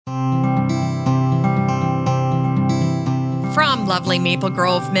from lovely Maple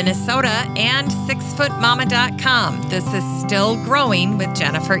Grove, Minnesota, and 6footmama.com. This is Still Growing with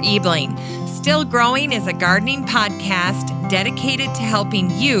Jennifer Ebling. Still Growing is a gardening podcast dedicated to helping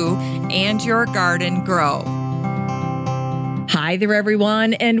you and your garden grow. Hi there,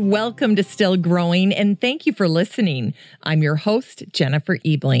 everyone, and welcome to Still Growing, and thank you for listening. I'm your host, Jennifer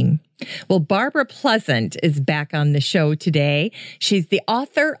Ebling. Well, Barbara Pleasant is back on the show today. She's the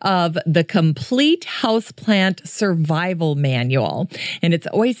author of The Complete Houseplant Survival Manual, and it's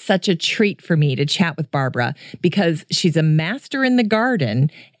always such a treat for me to chat with Barbara because she's a master in the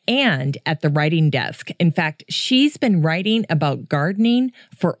garden and at the writing desk. In fact, she's been writing about gardening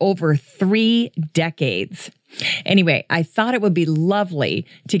for over 3 decades. Anyway, I thought it would be lovely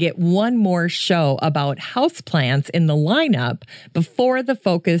to get one more show about houseplants in the lineup before the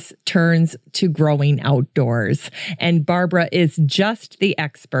focus turns to growing outdoors. And Barbara is just the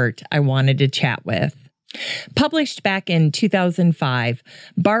expert I wanted to chat with. Published back in 2005,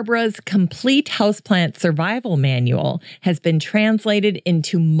 Barbara's Complete Houseplant Survival Manual has been translated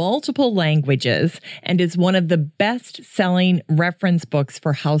into multiple languages and is one of the best-selling reference books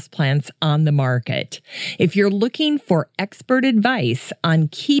for houseplants on the market. If you're looking for expert advice on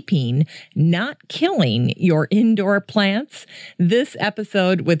keeping, not killing your indoor plants, this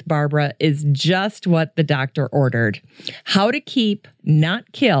episode with Barbara is just what the doctor ordered. How to keep,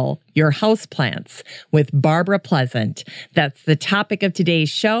 not kill your houseplants with Barbara Pleasant. That's the topic of today's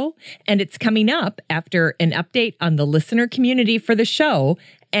show, and it's coming up after an update on the listener community for the show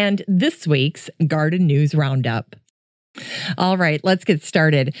and this week's Garden News Roundup. All right, let's get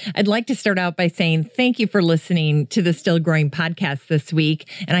started. I'd like to start out by saying thank you for listening to the Still Growing podcast this week.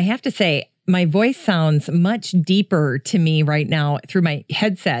 And I have to say, my voice sounds much deeper to me right now through my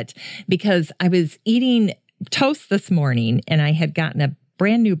headset because I was eating toast this morning and I had gotten a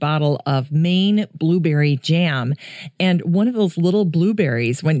brand new bottle of Maine blueberry jam, and one of those little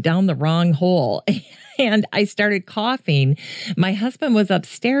blueberries went down the wrong hole. And I started coughing. My husband was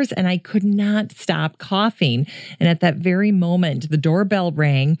upstairs and I could not stop coughing. And at that very moment, the doorbell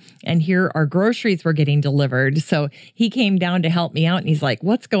rang and here our groceries were getting delivered. So he came down to help me out and he's like,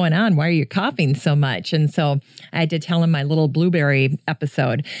 "What's going on? Why are you coughing so much?" And so I had to tell him my little blueberry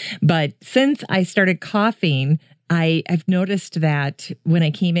episode. But since I started coughing, I've noticed that when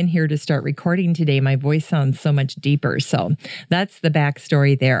I came in here to start recording today, my voice sounds so much deeper. So that's the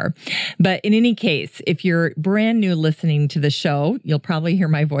backstory there. But in any case, if you're brand new listening to the show, you'll probably hear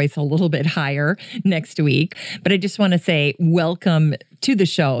my voice a little bit higher next week. But I just want to say welcome to the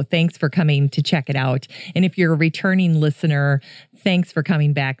show. Thanks for coming to check it out. And if you're a returning listener, thanks for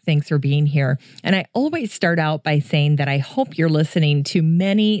coming back. Thanks for being here. And I always start out by saying that I hope you're listening to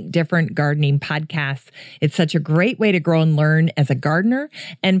many different gardening podcasts. It's such a great way to grow and learn as a gardener.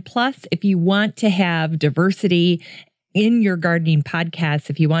 And plus, if you want to have diversity in your gardening podcasts,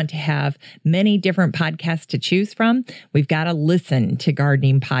 if you want to have many different podcasts to choose from, we've got to listen to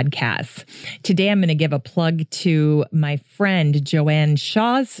gardening podcasts. Today, I'm going to give a plug to my friend Joanne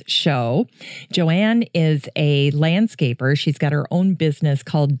Shaw's show. Joanne is a landscaper. She's got her own business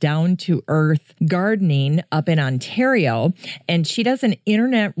called Down to Earth Gardening up in Ontario, and she does an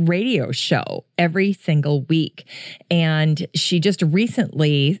internet radio show every single week. And she just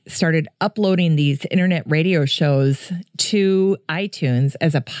recently started uploading these internet radio shows to iTunes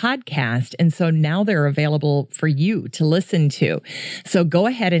as a podcast. And so now they're available for you to listen to. So go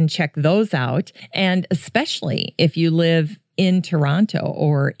ahead and check those out. And especially if you live in Toronto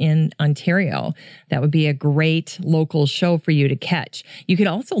or in Ontario, that would be a great local show for you to catch. You can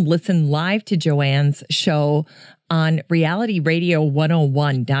also listen live to Joanne's show on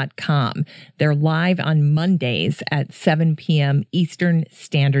realityradio101.com. They're live on Mondays at 7 p.m. Eastern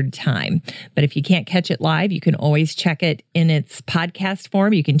Standard Time. But if you can't catch it live, you can always check it in its podcast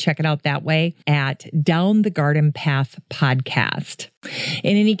form. You can check it out that way at Down the Garden Path Podcast.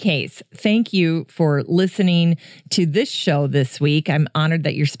 In any case, thank you for listening to this show this week. I'm honored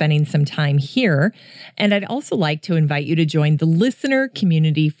that you're spending some time here. And I'd also like to invite you to join the listener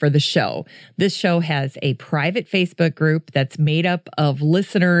community for the show. This show has a private Facebook group that's made up of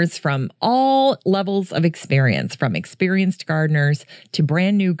listeners from all levels of experience, from experienced gardeners to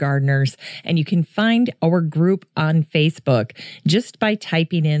brand new gardeners. And you can find our group on Facebook just by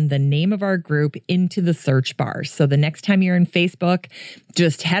typing in the name of our group into the search bar. So the next time you're in Facebook,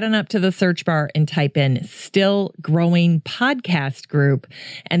 Just head on up to the search bar and type in Still Growing Podcast Group,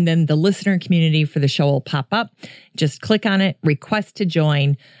 and then the listener community for the show will pop up. Just click on it, request to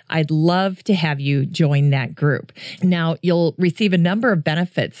join. I'd love to have you join that group. Now, you'll receive a number of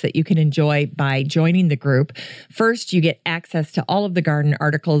benefits that you can enjoy by joining the group. First, you get access to all of the garden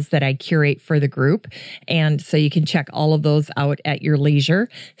articles that I curate for the group, and so you can check all of those out at your leisure.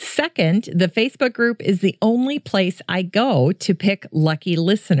 Second, the Facebook group is the only place I go to pick lucky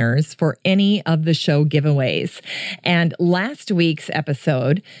listeners for any of the show giveaways. And last week's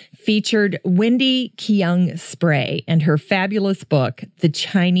episode featured Wendy Keyoung Spray and her fabulous book, The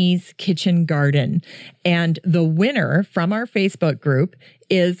Chinese Kitchen Garden. And the winner from our Facebook group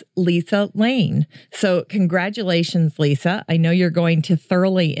is Lisa Lane. So congratulations, Lisa. I know you're going to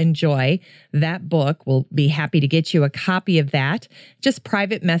thoroughly enjoy that book. We'll be happy to get you a copy of that. Just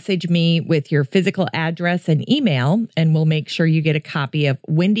private message me with your physical address and email, and we'll make sure you get a copy of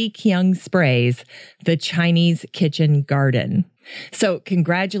Wendy Keyoung Spray's The Chinese Kitchen Garden. So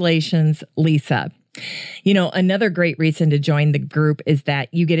congratulations, Lisa. You know, another great reason to join the group is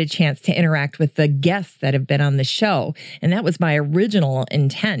that you get a chance to interact with the guests that have been on the show. And that was my original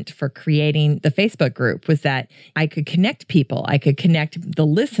intent for creating the Facebook group, was that I could connect people. I could connect the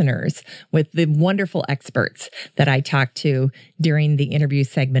listeners with the wonderful experts that I talked to during the interview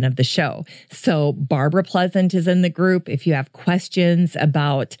segment of the show. So Barbara Pleasant is in the group. If you have questions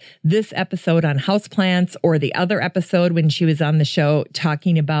about this episode on houseplants or the other episode when she was on the show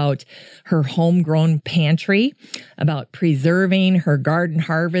talking about her homegrown pantry, about preserving her garden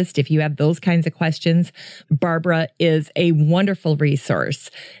harvest, if you have those kinds of questions, Barbara is a wonderful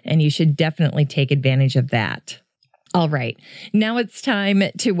resource, and you should definitely take advantage of that. All right. Now it's time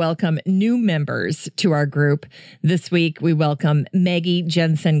to welcome new members to our group. This week, we welcome Maggie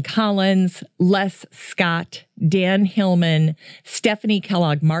Jensen Collins, Les Scott, Dan Hillman, Stephanie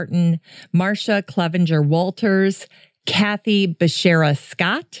Kellogg Martin, Marcia Clevenger Walters, Kathy Bashara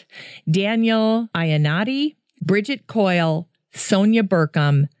Scott, Daniel Iannati, Bridget Coyle, Sonia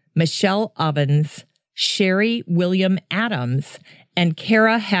Burkham, Michelle Ovens, Sherry William Adams, and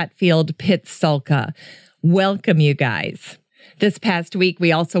Kara Hatfield Pitsulka. Welcome, you guys. This past week,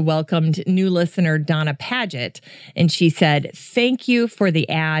 we also welcomed new listener Donna Paget, and she said, "Thank you for the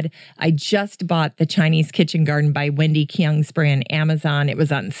ad. I just bought The Chinese Kitchen Garden by Wendy Keyoung Spray on Amazon. It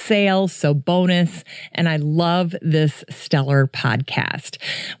was on sale, so bonus, and I love this stellar podcast."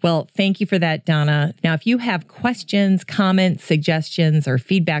 Well, thank you for that, Donna. Now, if you have questions, comments, suggestions, or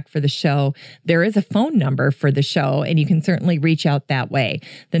feedback for the show, there is a phone number for the show, and you can certainly reach out that way.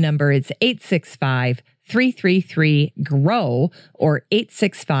 The number is 865-333-GROW or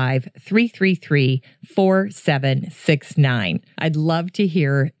 865-333-4769. I'd love to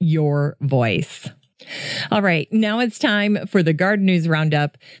hear your voice. All right, now it's time for the Garden News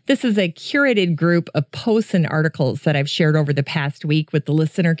Roundup. This is a curated group of posts and articles that I've shared over the past week with the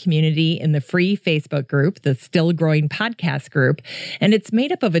listener community in the free Facebook group, the Still Growing Podcast Group, and it's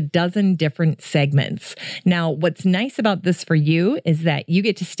made up of a dozen different segments. Now, what's nice about this for you is that you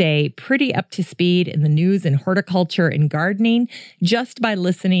get to stay pretty up to speed in the news in horticulture and gardening just by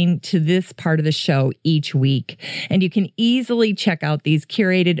listening to this part of the show each week. And you can easily check out these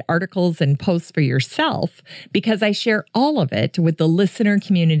curated articles and posts for yourself because I share all of it with the listener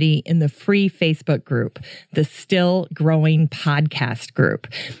community in the free Facebook group, the Still Growing Podcast Group.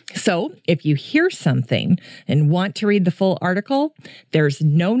 So if you hear something and want to read the full article, there's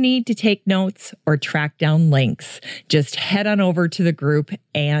no need to take notes or track down links. Just head on over to the group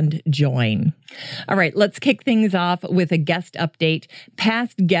and join. All right, let's kick things off with a guest update.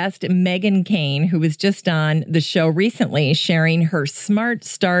 Past guest Megan Kane, who was just on the show recently sharing her Smart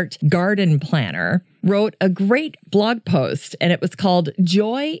Start Garden Planner, wrote a great blog post, and it was called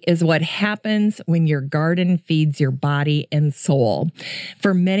 "Joy is What Happens When Your Garden Feeds Your Body and Soul."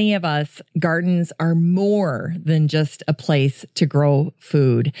 For many of us, gardens are more than just a place to grow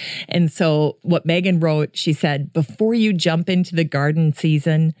food. And so what Megan wrote, she said, before you jump into the garden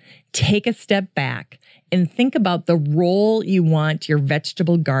season, take a step back and think about the role you want your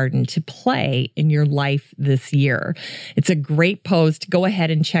vegetable garden to play in your life this year. It's a great post. Go ahead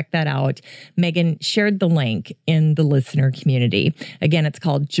and check that out. Megan shared the link in the listener community. Again, it's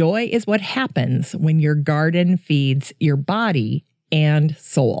called "Joy is What Happens When Your Garden Feeds Your Body and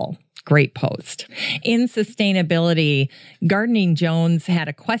Soul." Great post. In sustainability, Gardening Jones had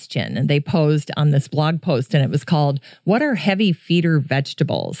a question they posed on this blog post, and it was called, "What are heavy feeder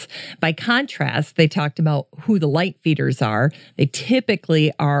vegetables?" By contrast, they talked about who the light feeders are. They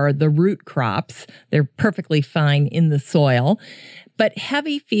typically are the root crops. They're perfectly fine in the soil. But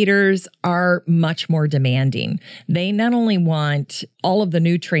heavy feeders are much more demanding. They not only want all of the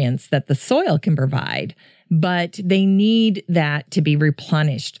nutrients that the soil can provide, but they need that to be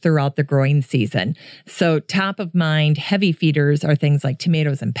replenished throughout the growing season. So top of mind, heavy feeders are things like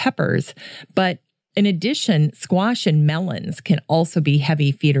tomatoes and peppers. But in addition, squash and melons can also be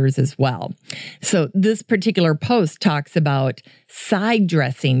heavy feeders as well. So this particular post talks about side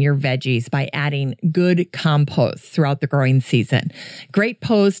dressing your veggies by adding good compost throughout the growing season. Great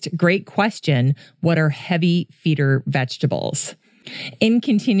post, great question. What are heavy feeder vegetables? In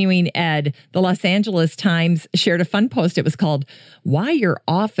continuing ed, the Los Angeles Times shared a fun post. It was called, "Why Your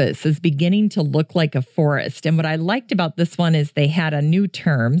Office is Beginning to Look Like a Forest." And what I liked about this one is they had a new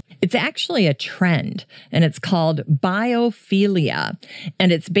term. It's actually a trend, and it's called biophilia.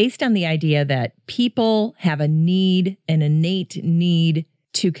 And it's based on the idea that people have an innate need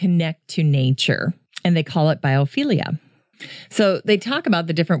to connect to nature, and they call it biophilia. So they talk about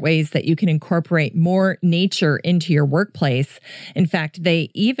the different ways that you can incorporate more nature into your workplace. In fact,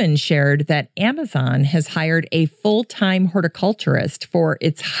 they even shared that Amazon has hired a full-time horticulturist for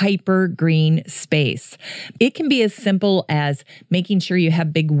its hyper green space. It can be as simple as making sure you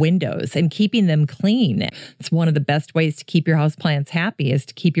have big windows and keeping them clean. It's one of the best ways to keep your houseplants happy is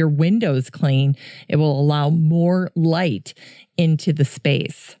to keep your windows clean. It will allow more light into the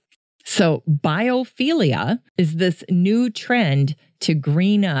space. So biophilia is this new trend to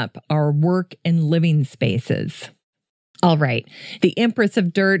green up our work and living spaces. All right. The Empress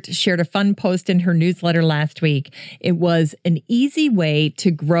of Dirt shared a fun post in her newsletter last week. It was an easy way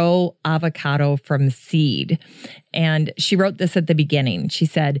to grow avocado from seed. And she wrote this at the beginning. She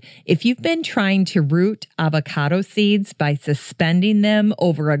said, "If you've been trying to root avocado seeds by suspending them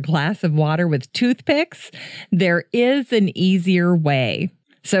over a glass of water with toothpicks, there is an easier way."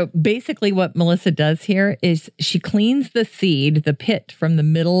 So basically what Melissa does here is she cleans the seed, the pit from the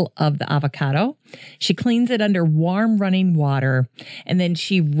middle of the avocado. She cleans it under warm running water, and then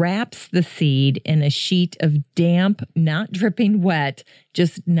she wraps the seed in a sheet of damp, not dripping wet,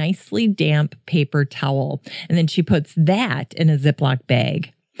 just nicely damp paper towel. And then she puts that in a Ziploc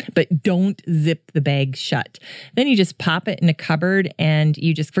bag. But don't zip the bag shut. Then you just pop it in a cupboard and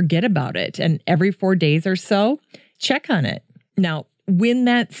you just forget about it. And every 4 days or so, check on it. Now, when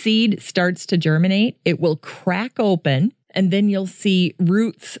that seed starts to germinate, it will crack open and then you'll see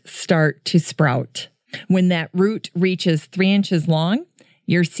roots start to sprout. When that root reaches 3 inches long,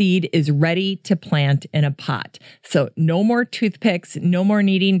 your seed is ready to plant in a pot. So no more toothpicks, no more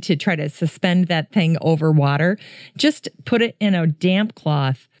needing to try to suspend that thing over water. Just put it in a damp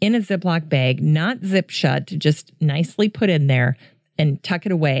cloth in a Ziploc bag, not zip shut, just nicely put in there and tuck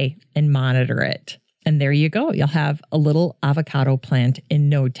it away and monitor it. And there you go. You'll have a little avocado plant in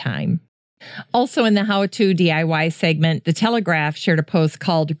no time. Also in the How To DIY segment, The Telegraph shared a post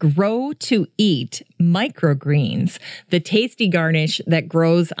called Grow to Eat Microgreens, the tasty garnish that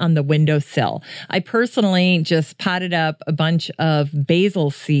grows on the windowsill. I personally just potted up a bunch of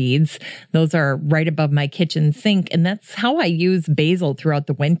basil seeds. Those are right above my kitchen sink. And that's how I use basil throughout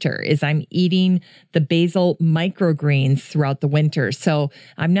the winter, is I'm eating the basil microgreens throughout the winter. So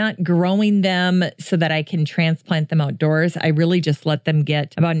I'm not growing them so that I can transplant them outdoors. I really just let them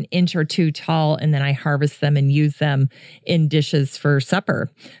get about an inch or two tall, and then I harvest them and use them in dishes for supper.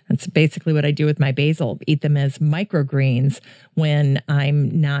 That's basically what I do with my basil. Eat them as microgreens when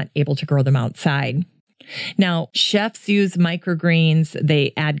I'm not able to grow them outside. Now, chefs use microgreens.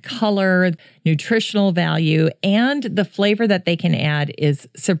 They add color, nutritional value, and the flavor that they can add is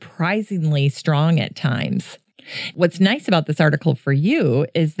surprisingly strong at times. What's nice about this article for you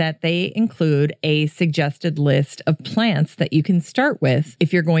is that they include a suggested list of plants that you can start with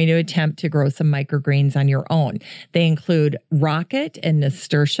if you're going to attempt to grow some microgreens on your own. They include rocket and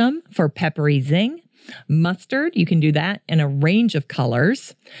nasturtium for peppery zing. Mustard, you can do that in a range of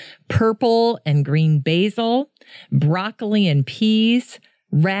colors. Purple and green basil, broccoli and peas,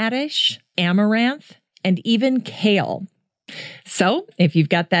 radish, amaranth, and even kale. So if you've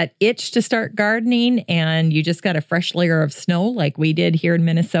got that itch to start gardening and you just got a fresh layer of snow like we did here in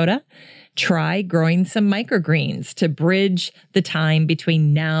Minnesota, try growing some microgreens to bridge the time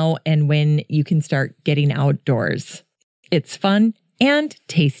between now and when you can start getting outdoors. It's fun and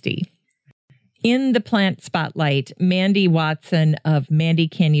tasty. In the plant spotlight, Mandy Watson of Mandy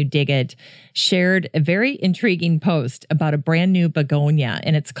Can You Dig It shared a very intriguing post about a brand new begonia,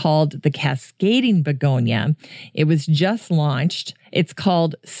 and it's called the Cascading Begonia. It was just launched. It's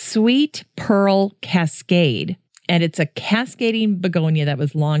called Sweet Pearl Cascade, and it's a cascading begonia that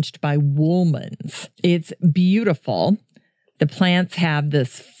was launched by Woolman's. It's beautiful. The plants have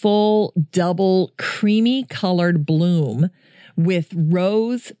this full, double, creamy colored bloom with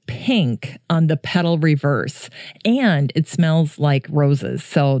rose pink on the petal reverse. And it smells like roses.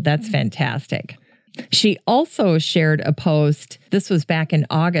 So that's fantastic. She also shared a post. This was back in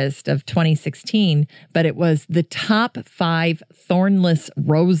August of 2016, but it was the top 5 thornless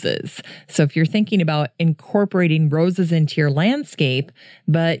roses. So if you're thinking about incorporating roses into your landscape,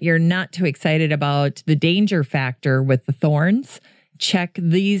 but you're not too excited about the danger factor with the thorns, check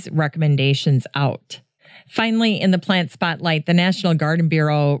these recommendations out. Finally, in the plant spotlight, the National Garden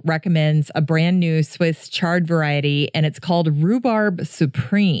Bureau recommends a brand new Swiss chard variety, and it's called Rhubarb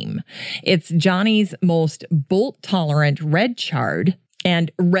Supreme. It's Johnny's most bolt-tolerant red chard,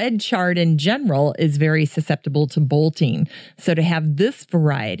 and red chard in general is very susceptible to bolting. So to have this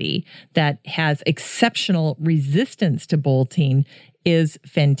variety that has exceptional resistance to bolting is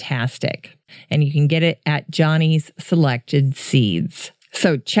fantastic. And you can get it at Johnny's Selected Seeds.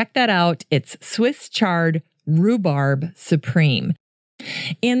 So check that out. It's Swiss Chard Rhubarb Supreme.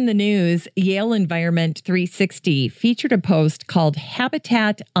 In the news, Yale Environment 360 featured a post called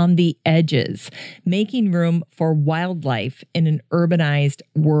Habitat on the Edges, Making Room for Wildlife in an Urbanized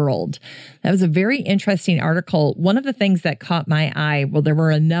World. That was a very interesting article. One of the things that caught my eye, well, there were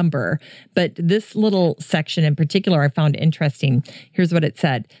a number, but this little section in particular I found interesting. Here's what it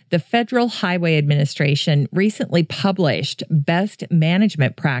said. The Federal Highway Administration recently published best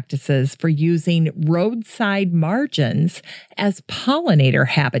management practices for using roadside margins as pollinator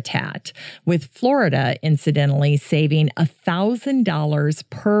habitat, with Florida incidentally saving $1,000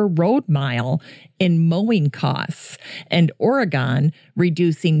 per road mile in mowing costs, and Oregon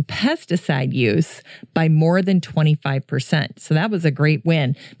reducing pesticide use by more than 25%. So that was a great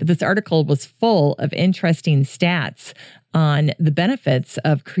win. But this article was full of interesting stats on the benefits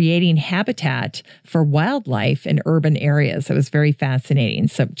of creating habitat for wildlife in urban areas. It was very fascinating.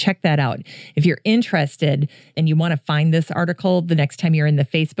 So check that out. If you're interested and you want to find this article the next time you're in the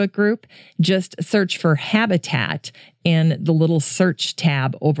Facebook group, just search for habitat in the little search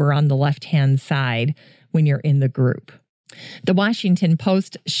tab over on the left-hand side when you're in the group. The Washington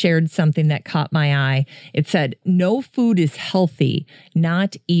Post shared something that caught my eye. It said, "No food is healthy,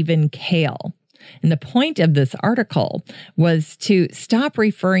 not even kale." And the point of this article was to stop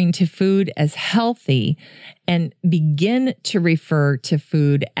referring to food as healthy and begin to refer to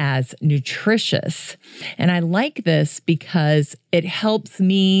food as nutritious. And I like this because it helps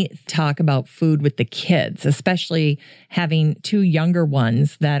me talk about food with the kids, especially having 2 younger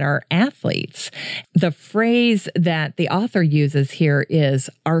ones that are athletes. The phrase that the author uses here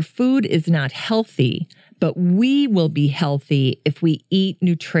is, "Our food is not healthy, but we will be healthy if we eat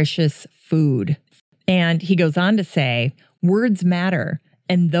nutritious food." And he goes on to say, words matter,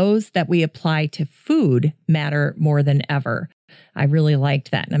 and those that we apply to food matter more than ever. I really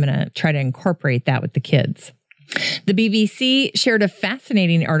liked that, and I'm going to try to incorporate that with the kids. The BBC shared a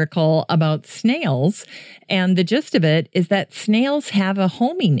fascinating article about snails, and the gist of it is that snails have a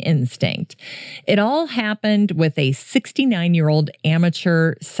homing instinct. It all happened with a 69-year-old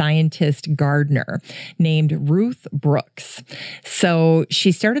amateur scientist gardener named Ruth Brooks. So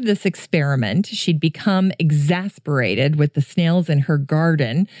she started this experiment. She'd become exasperated with the snails in her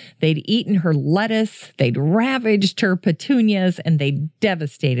garden. They'd eaten her lettuce, they'd ravaged her petunias, and they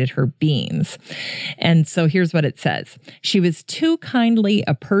devastated her beans. And so here's what it says. She was too kindly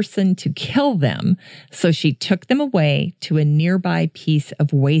a person to kill them, so she took them away to a nearby piece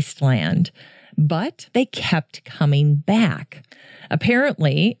of wasteland. But they kept coming back.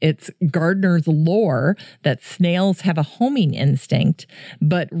 Apparently, it's gardener's lore that snails have a homing instinct,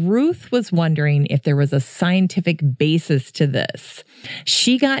 but Ruth was wondering if there was a scientific basis to this.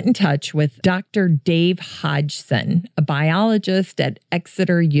 She got in touch with Dr. Dave Hodgson, a biologist at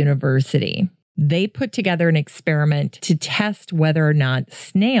Exeter University. They put together an experiment to test whether or not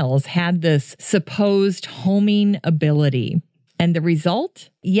snails had this supposed homing ability. And the result?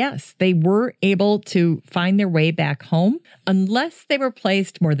 Yes, they were able to find their way back home unless they were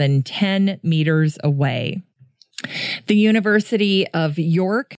placed more than 10 meters away. The University of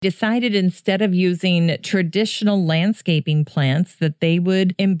York decided instead of using traditional landscaping plants that they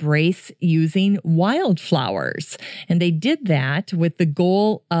would embrace using wildflowers. And they did that with the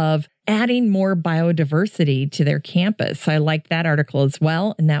goal of adding more biodiversity to their campus. So I liked that article as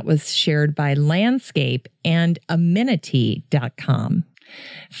well, and that was shared by Landscape and Amenity.com.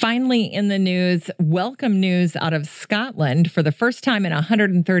 Finally, in the news, welcome news out of Scotland. For the first time in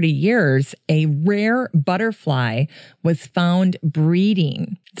 130 years, a rare butterfly was found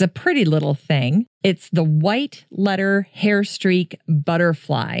breeding. It's a pretty little thing. It's the white letter hairstreak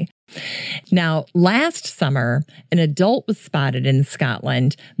butterfly. Now, last summer, an adult was spotted in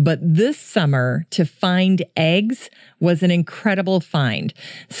Scotland, but this summer, to find eggs was an incredible find.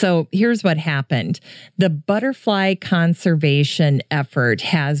 So here's what happened. The butterfly conservation effort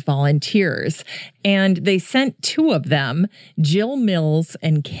has volunteers, and they sent two of them, Jill Mills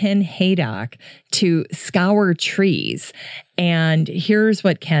and Ken Haydock, to scour trees. And here's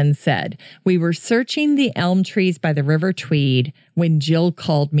what Ken said. We were searching the elm trees by the River Tweed when Jill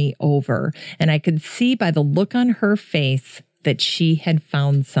called me over, and I could see by the look on her face that she had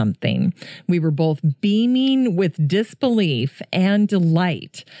found something. We were both beaming with disbelief and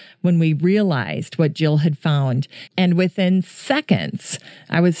delight when we realized what Jill had found. And within seconds,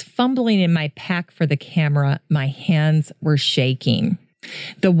 I was fumbling in my pack for the camera. My hands were shaking.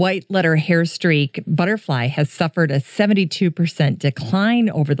 The white letter hair streak butterfly has suffered a 72% decline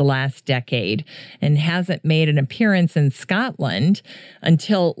over the last decade and hasn't made an appearance in Scotland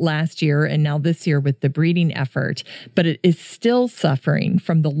until last year and now this year with the breeding effort. But it is still suffering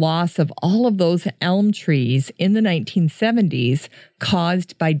from the loss of all of those elm trees in the 1970s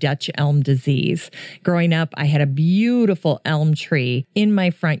caused by Dutch elm disease. Growing up, I had a beautiful elm tree in my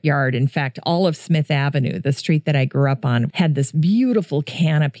front yard. In fact, all of Smith Avenue, the street that I grew up on, had this beautiful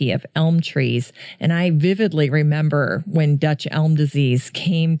canopy of elm trees. And I vividly remember when Dutch elm disease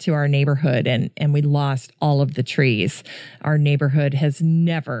came to our neighborhood and we lost all of the trees. Our neighborhood has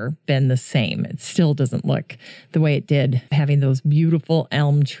never been the same. It still doesn't look the way it did having those beautiful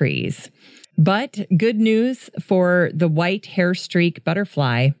elm trees. But good news for the white hair streak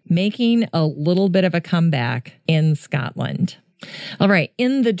butterfly, making a little bit of a comeback in Scotland. All right,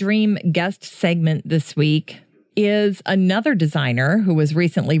 in the Dream Guest segment this week is another designer who was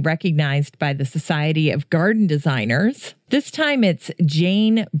recently recognized by the Society of Garden Designers. This time it's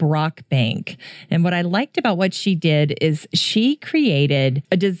Jane Brockbank. And what I liked about what she did is she created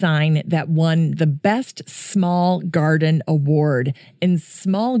a design that won the Best Small Garden Award. And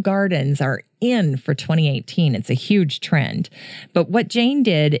small gardens are in for 2018. It's a huge trend. But what Jane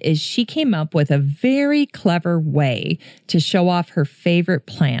did is she came up with a very clever way to show off her favorite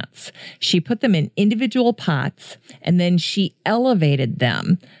plants. She put them in individual pots and then she elevated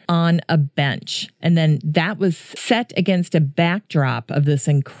them on a bench. And then that was set against a backdrop of this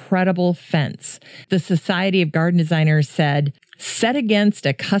incredible fence. The Society of Garden Designers said, set against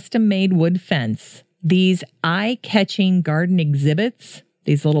a custom-made wood fence, these eye-catching garden exhibits,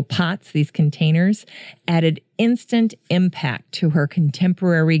 these little pots, these containers, added instant impact to her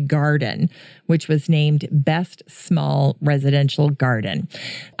contemporary garden, which was named Best Small Residential Garden.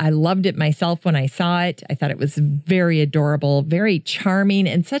 I loved it myself when I saw it. I thought it was very adorable, very charming,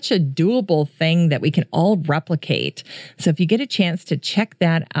 and such a doable thing that we can all replicate. So if you get a chance to check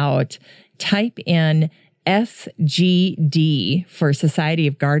that out, type in SGD for Society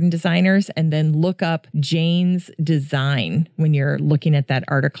of Garden Designers, and then look up Jane's design when you're looking at that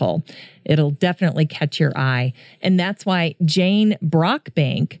article. It'll definitely catch your eye. And that's why Jane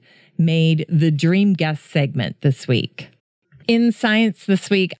Brockbank made the Dream Guest segment this week. In Science this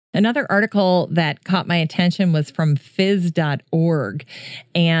week, another article that caught my attention was from phys.org,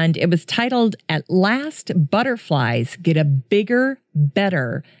 and it was titled, "At Last, Butterflies Get a Bigger,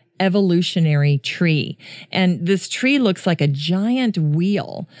 Better Evolutionary Tree." And this tree looks like a giant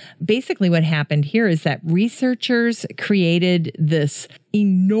wheel. Basically what happened here is that researchers created this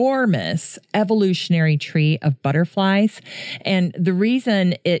enormous evolutionary tree of butterflies. And the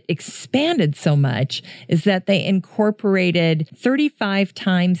reason it expanded so much is that they incorporated 35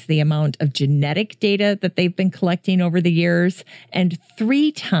 times the amount of genetic data that they've been collecting over the years and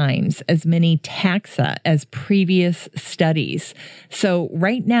 3 times as many taxa as previous studies. So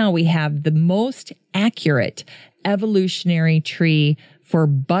right now we have the most accurate evolutionary tree for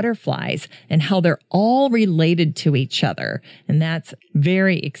butterflies and how they're all related to each other. And that's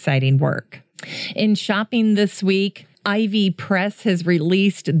very exciting work. In shopping this week, Ivy Press has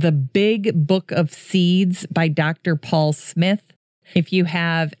released The Big Book of Seeds by Dr. Paul Smith. If you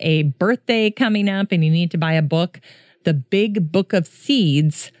have a birthday coming up and you need to buy a book, The Big Book of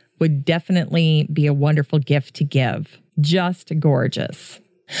Seeds would definitely be a wonderful gift to give. Just gorgeous.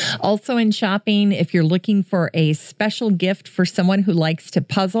 Also in shopping, if you're looking for a special gift for someone who likes to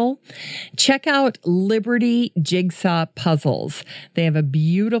puzzle, check out Liberty Jigsaw Puzzles. They have a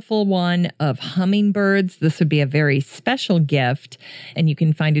beautiful one of hummingbirds. This would be a very special gift, and you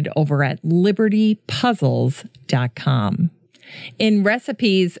can find it over at libertypuzzles.com. In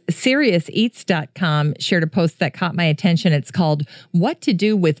recipes, SeriousEats.com shared a post that caught my attention. It's called What to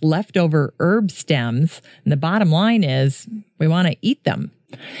Do with Leftover Herb Stems. And the bottom line is we want to eat them.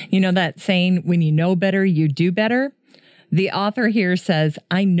 You know that saying, when you know better, you do better? The author here says,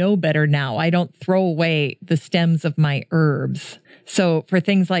 I know better now. I don't throw away the stems of my herbs. So for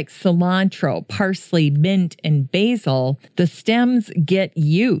things like cilantro, parsley, mint, and basil, the stems get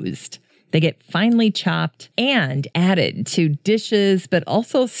used. They get finely chopped and added to dishes, but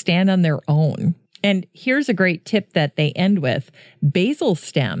also stand on their own. And here's a great tip that they end with. Basil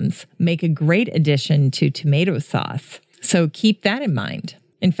stems make a great addition to tomato sauce. So keep that in mind.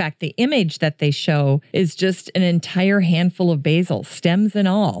 In fact, the image that they show is just an entire handful of basil, stems and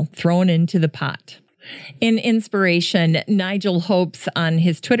all, thrown into the pot. In inspiration, Nigel Hopes on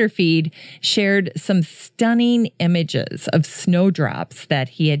his Twitter feed shared some stunning images of snowdrops that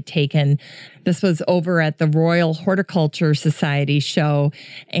he had taken. This was over at the Royal Horticulture Society show,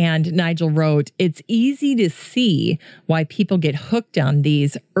 and Nigel wrote, "It's easy to see why people get hooked on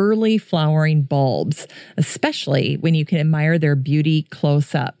these early flowering bulbs, especially when you can admire their beauty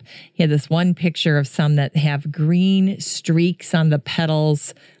close up." He had this one picture of some that have green streaks on the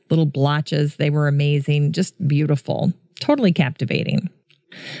petals, little blotches. They were amazing, just beautiful, totally captivating.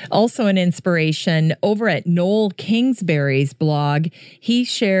 Also an inspiration, over at Noel Kingsbury's blog, he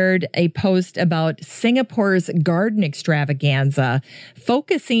shared a post about Singapore's garden extravaganza,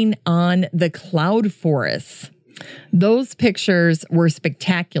 focusing on the cloud forests. Those pictures were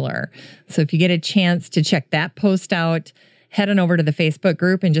spectacular. So if you get a chance to check that post out, head on over to the Facebook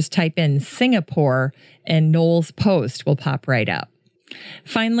group and just type in Singapore and Noel's post will pop right up.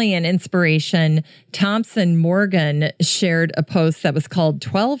 Finally, an inspiration, Thompson Morgan shared a post that was called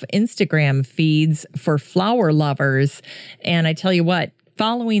 12 Instagram Feeds for Flower Lovers. And I tell you what,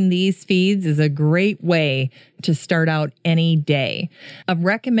 following these feeds is a great way to start out any day. A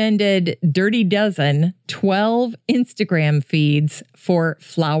recommended Dirty Dozen, 12 Instagram feeds for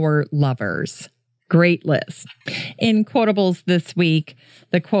flower lovers. Great list. In quotables this week,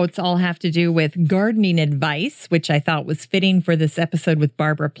 the quotes all have to do with gardening advice, which I thought was fitting for this episode with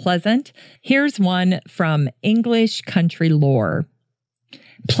Barbara Pleasant. Here's one from English Country Lore.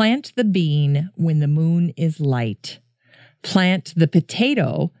 Plant the bean when the moon is light. Plant the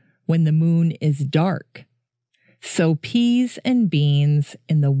potato when the moon is dark. Sow peas and beans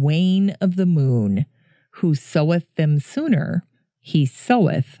in the wane of the moon. Who soweth them sooner, he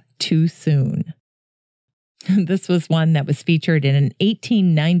soweth too soon. This was one that was featured in an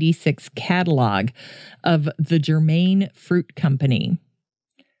 1896 catalog of the Germain Fruit Company.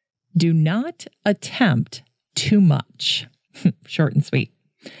 Do not attempt too much. Short and sweet.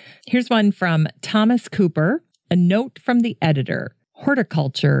 Here's one from Thomas Cooper, a note from the editor,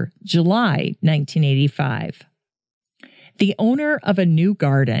 Horticulture, July 1985. The owner of a new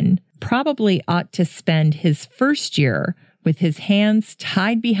garden probably ought to spend his first year with his hands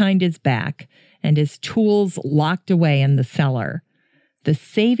tied behind his back and his tools locked away in the cellar. The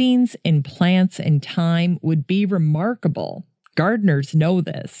savings in plants and time would be remarkable. Gardeners know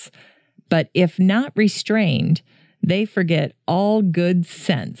this. But if not restrained, they forget all good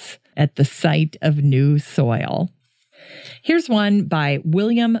sense at the sight of new soil. Here's one by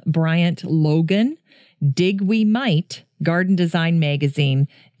William Bryant Logan, Dig We Might, Garden Design Magazine,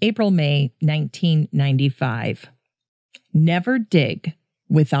 April-May 1995. Never dig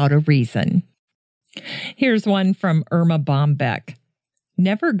without a reason. Here's one from Irma Bombeck.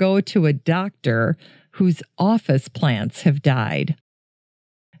 Never go to a doctor whose office plants have died.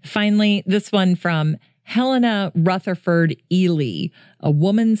 Finally, this one from Helena Rutherford Ely, A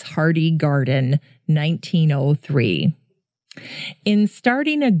Woman's Hardy Garden, 1903. In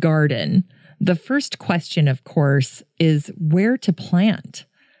starting a garden, the first question, of course, is where to plant.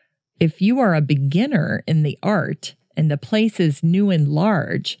 If you are a beginner in the art and the place is new and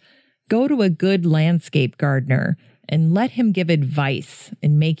large, go to a good landscape gardener and let him give advice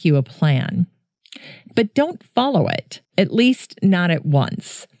and make you a plan. But don't follow it, at least not at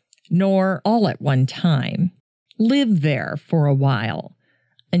once, nor all at one time. Live there for a while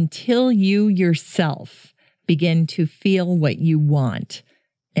until you yourself begin to feel what you want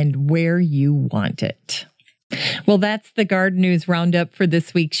and where you want it. Well, that's the Garden News Roundup for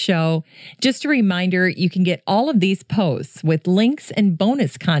this week's show. Just a reminder, you can get all of these posts with links and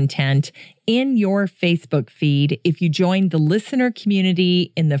bonus content in your Facebook feed if you join the listener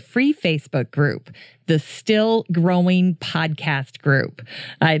community in the free Facebook group, the Still Growing Podcast group.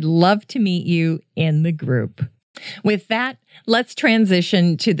 I'd love to meet you in the group. With that, let's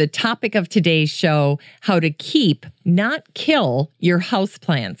transition to the topic of today's show, how to keep, not kill, your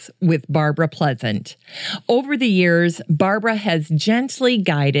houseplants with Barbara Pleasant. Over the years, Barbara has gently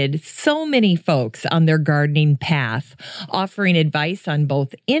guided so many folks on their gardening path, offering advice on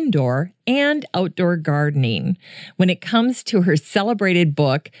both indoor and outdoor gardening. When it comes to her celebrated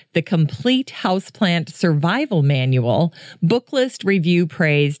book, The Complete Houseplant Survival Manual, Booklist Review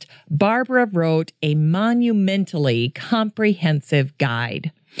praised, Barbara wrote a monumentally comprehensive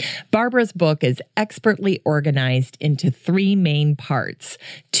guide. Barbara's book is expertly organized into 3 main parts: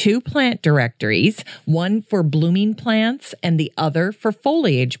 2 plant directories, one for blooming plants and the other for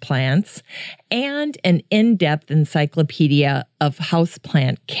foliage plants, and an in-depth encyclopedia of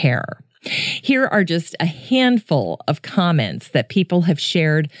houseplant care. Here are just a handful of comments that people have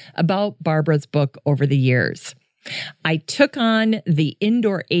shared about Barbara's book over the years. I took on the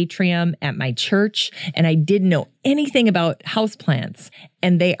indoor atrium at my church, and I didn't know anything about houseplants,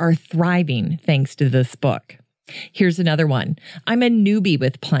 and they are thriving thanks to this book. Here's another one. I'm a newbie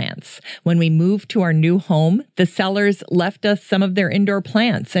with plants. When we moved to our new home, the sellers left us some of their indoor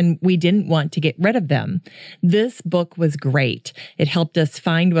plants, and we didn't want to get rid of them. This book was great. It helped us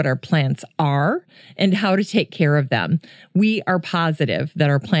find what our plants are and how to take care of them. We are positive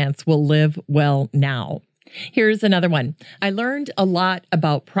that our plants will live well now. Here's another one. I learned a lot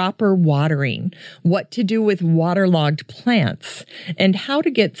about proper watering, what to do with waterlogged plants, and how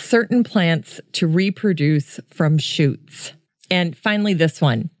to get certain plants to reproduce from shoots. And finally, this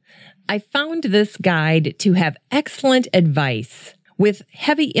one. I found this guide to have excellent advice with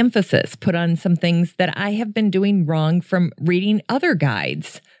heavy emphasis put on some things that I have been doing wrong from reading other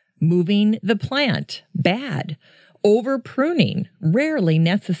guides. Moving the plant, bad. Over pruning, rarely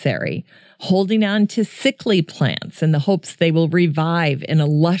necessary. Holding on to sickly plants in the hopes they will revive in a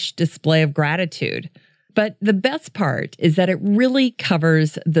lush display of gratitude. But the best part is that it really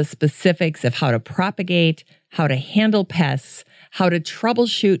covers the specifics of how to propagate, how to handle pests, how to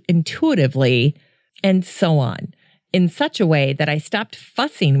troubleshoot intuitively, and so on, in such a way that I stopped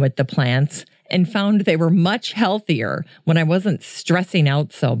fussing with the plants and found they were much healthier when I wasn't stressing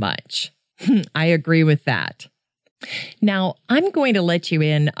out so much. I agree with that. Now, I'm going to let you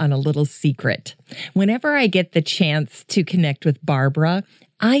in on a little secret. Whenever I get the chance to connect with Barbara,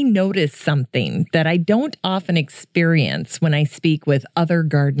 I notice something that I don't often experience when I speak with other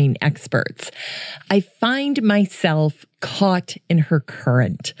gardening experts. I find myself caught in her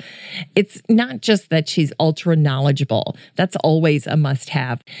current. It's not just that she's ultra knowledgeable. That's always a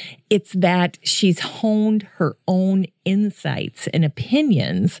must-have. It's that she's honed her own insights and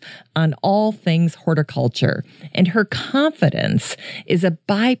opinions on all things horticulture. And her confidence is a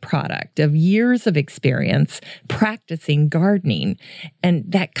byproduct of years of experience practicing gardening. And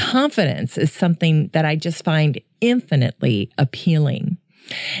that confidence is something that I just find infinitely appealing.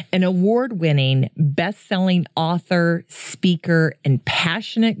 An award-winning, best-selling author, speaker, and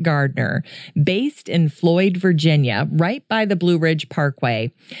passionate gardener based in Floyd, Virginia, right by the Blue Ridge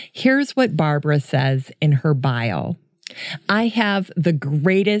Parkway. Here's what Barbara says in her bio. I have the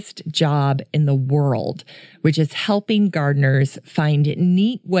greatest job in the world, which is helping gardeners find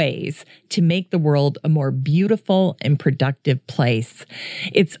neat ways to make the world a more beautiful and productive place.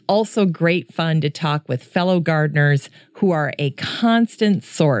 It's also great fun to talk with fellow gardeners who are a constant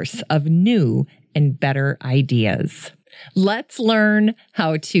source of new and better ideas. Let's learn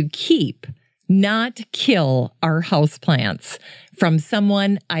how to keep, not kill our houseplants from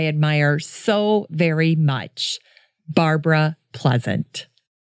someone I admire so very much, Barbara Pleasant.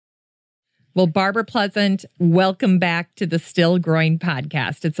 Well, Barbara Pleasant, welcome back to the Still Growing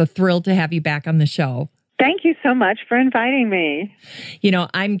podcast. It's a thrill to have you back on the show. Thank you so much for inviting me. You know,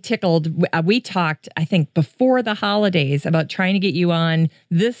 I'm tickled. We talked, I think, before the holidays about trying to get you on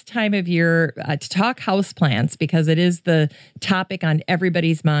this time of year to talk houseplants because it is the topic on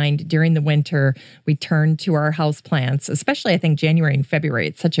everybody's mind during the winter. We turn to our houseplants, especially I think January and February.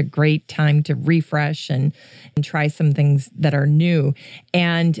 It's such a great time to refresh and try some things that are new.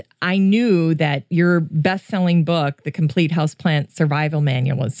 And I knew that your best-selling book, The Complete Houseplant Survival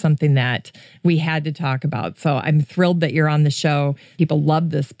Manual, was something that we had to talk about. So I'm thrilled that you're on the show. People love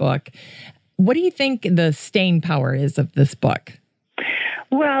this book. What do you think the staying power is of this book?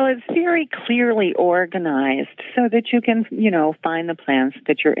 Well, it's very clearly organized so that you can, find the plants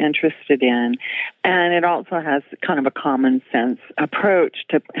that you're interested in. And it also has kind of a common sense approach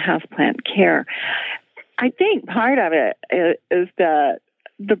to houseplant care. I think part of it is that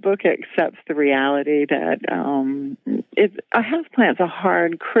the book accepts the reality that a houseplant's a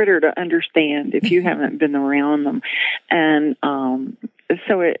hard critter to understand if you haven't been around them. And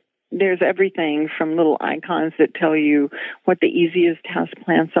so there's everything from little icons that tell you what the easiest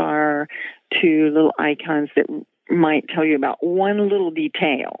houseplants are to little icons that might tell you about one little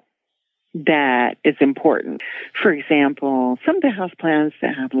detail that is important. For example, some of the houseplants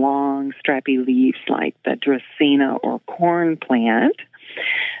that have long, strappy leaves like the Dracaena or corn plant,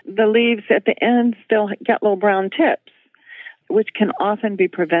 the leaves at the end still get little brown tips, which can often be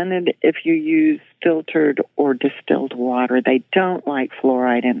prevented if you use filtered or distilled water. They don't like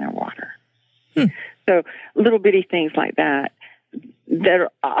fluoride in their water. So little bitty things like that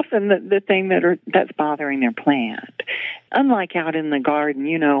are often the thing that's bothering their plant. Unlike out in the garden,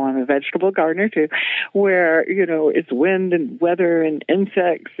 I'm a vegetable gardener too, where, it's wind and weather and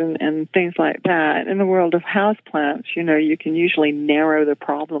insects and things like that. In the world of houseplants, you can usually narrow the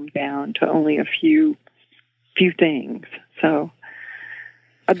problem down to only a few things. So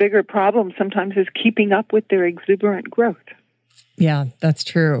a bigger problem sometimes is keeping up with their exuberant growth. Yeah, that's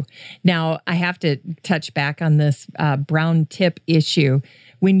true. Now, I have to touch back on this brown tip issue.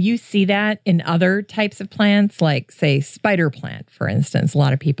 When you see that in other types of plants, like, say, spider plant, for instance, a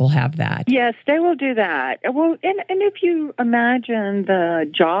lot of people have that. Yes, they will do that. Well, and if you imagine the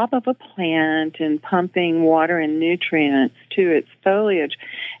job of a plant in pumping water and nutrients to its foliage,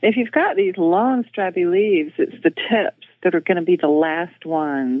 if you've got these long, strappy leaves, it's the tips that are going to be the last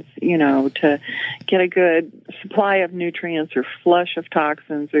ones, to get a good supply of nutrients or flush of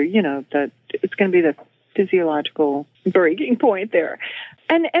toxins, or, that it's going to be the physiological breaking point there.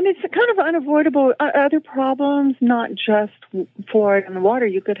 And it's kind of unavoidable. Other problems, not just fluoride in the water.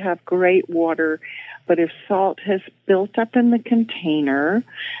 You could have great water, but if salt has built up in the container,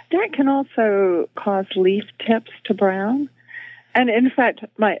 that can also cause leaf tips to brown. And in fact,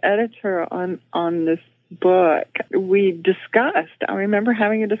 my editor on this book, I remember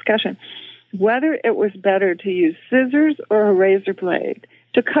having a discussion, whether it was better to use scissors or a razor blade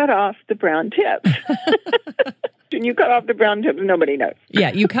to cut off the brown tips. When you cut off the brown tips, nobody knows.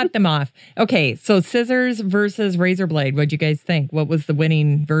 Yeah, you cut them off. Okay, so scissors versus razor blade. What'd you guys think? What was the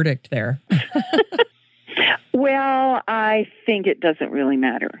winning verdict there? Well, I think it doesn't really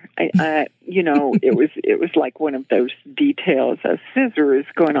matter. It was like one of those details. A scissor is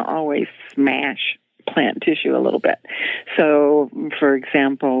going to always smash plant tissue a little bit. So, for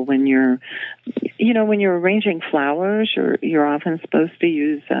example, when you're arranging flowers, you're often supposed to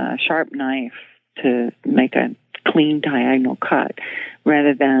use a sharp knife to make a clean diagonal cut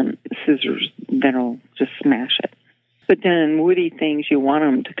rather than scissors that'll just smash it. But then woody things, you want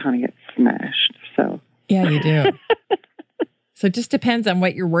them to kind of get smashed. So yeah, you do. So it just depends on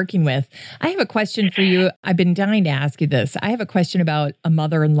what you're working with. I have a question for you. I've been dying to ask you this. I have a question about a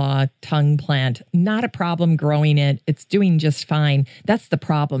mother-in-law tongue plant. Not a problem growing it. It's doing just fine. That's the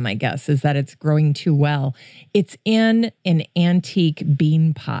problem, I guess, is that it's growing too well. It's in an antique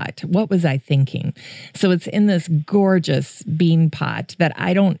bean pot. What was I thinking? So it's in this gorgeous bean pot that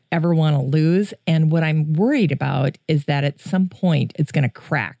I don't ever want to lose. And what I'm worried about is that at some point it's going to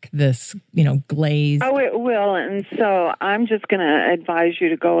crack this, glaze. Oh, it will. And so I'm just going to advise you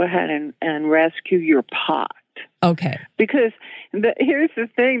to go ahead and rescue your pot. Okay. Because here's the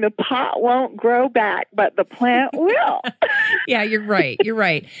thing, the pot won't grow back, but the plant will. Yeah, you're right. You're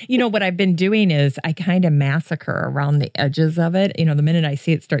right. What I've been doing is I kind of massacre around the edges of it. The minute I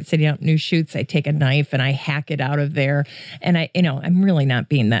see it start sitting out new shoots, I take a knife and I hack it out of there. And I'm really not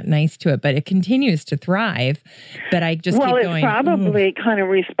being that nice to it, but it continues to thrive. But I just keep going. Well, it's probably kind of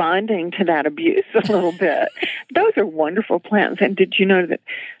responding to that abuse a little bit. Those are wonderful plants. And did you know that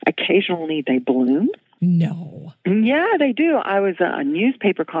occasionally they bloom? No. Yeah, they do. I was a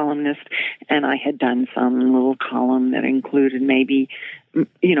newspaper columnist, and I had done some little column that included maybe, the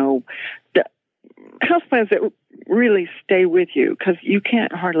houseplants that really stay with you because you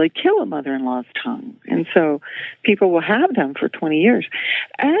can't hardly kill a mother-in-law's tongue. And so people will have them for 20 years.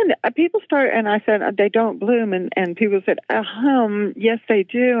 And people started, and I said, they don't bloom. And people said, yes, they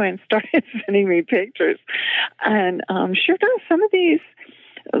do, and started sending me pictures. And sure does, some of these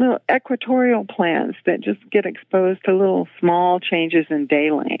little equatorial plants that just get exposed to little small changes in day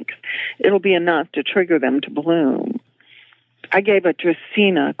length, it'll be enough to trigger them to bloom. I gave a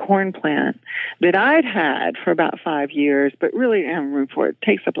Dracaena corn plant that I'd had for about 5 years, but really didn't have room for it. It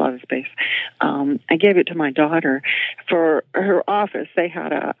takes up a lot of space. I gave it to my daughter for her office. They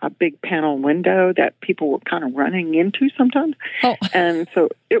had a big panel window that people were kind of running into sometimes. Oh. And so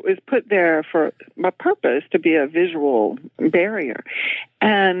it was put there for a purpose to be a visual barrier.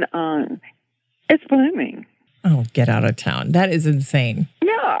 And it's blooming. Oh, get out of town. That is insane.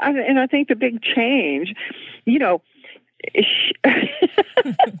 Yeah, and I think the big change,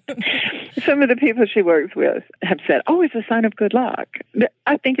 some of the people she works with have said, it's a sign of good luck.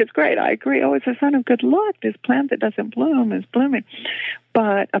 I think it's great. I agree. It's a sign of good luck. This plant that doesn't bloom is blooming.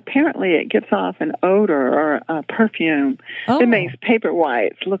 But apparently it gives off an odor or a perfume that makes paper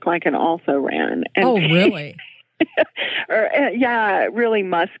whites look like an also-ran. Oh, really? Really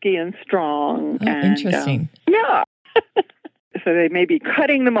musky and strong. Oh, interesting. Yeah. so they may be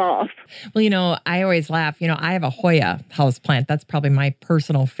cutting them off. Well, I always laugh. I have a Hoya houseplant. That's probably my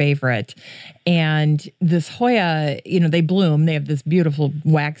personal favorite. And this Hoya, they bloom. They have this beautiful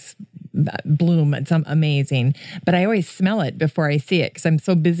wax bloom. It's amazing. But I always smell it before I see it because I'm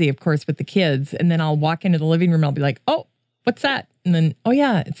so busy, of course, with the kids. And then I'll walk into the living room and I'll be like, oh, what's that? And then, oh,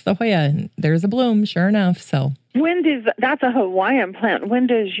 yeah, it's the Hoya. And there's a bloom, sure enough. So that's a Hawaiian plant. When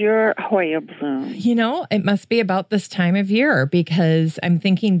does your Hoya bloom? It must be about this time of year because I'm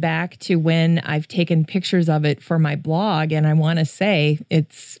thinking back to when I've taken pictures of it for my blog. And I want to say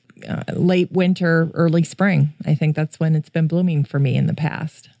it's late winter, early spring. I think that's when it's been blooming for me in the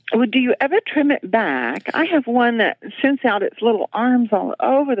past. Well, do you ever trim it back? I have one that sends out its little arms all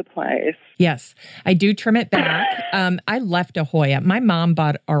over the place. Yes, I do trim it back. I left a Hoya. My mom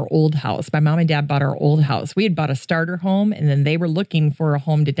bought our old house. My mom and dad bought our old house. We had bought a starter home, and then they were looking for a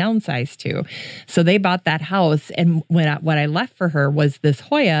home to downsize to. So they bought that house, and what I left for her was this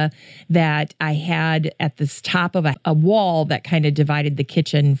Hoya that I had at this top of a wall that kind of divided the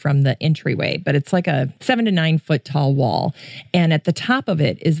kitchen from the entryway. But it's like a 7 to 9 foot tall wall. And at the top of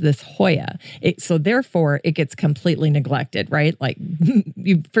it is this Hoya. So therefore, it gets completely neglected, right? Like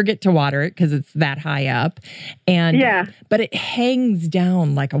you forget to water it because it's that high up. But it hangs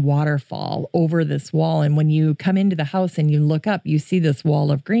down like a waterfall over this wall. And when you come into the house and you look up, you see this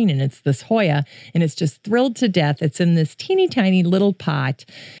wall of green and it's this Hoya and it's just thrilled to death. It's in this teeny tiny little pot.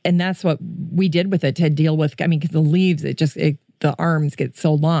 And that's what we did with it to deal with. Because the leaves, the arms get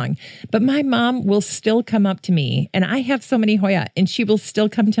so long. But my mom will still come up to me, and I have so many Hoya, and she will still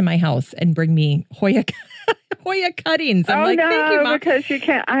come to my house and bring me Hoya cuttings. I'm thank you, Mom. Because you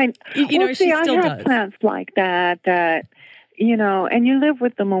can't. She still I have does. plants like that, and you live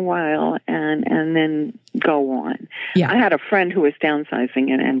with them a while and then go on. Yeah. I had a friend who was downsizing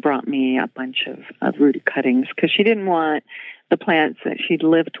and brought me a bunch of rooted cuttings because she didn't want the plants that she'd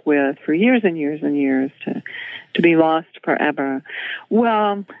lived with for years and years and years to be lost forever.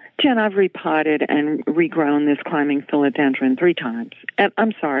 Well, Jen, I've repotted and regrown this climbing philodendron 3 times. And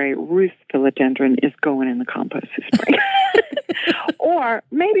I'm sorry, Ruth philodendron is going in the compost this spring. Or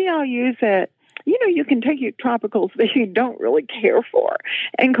maybe I'll use it. You can take your tropicals that you don't really care for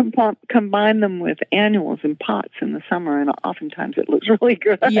and combine them with annuals in pots in the summer, and oftentimes it looks really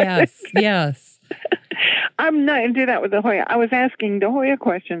good. Yes. I'm not going to do that with the Hoya. I was asking the Hoya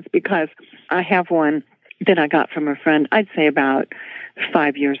questions because I have one that I got from a friend, I'd say about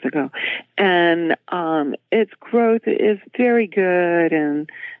 5 years ago. And its growth is very good and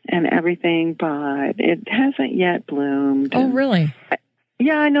everything, but it hasn't yet bloomed. Oh, really?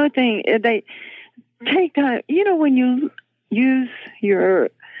 Yeah, I know they take time. When you use your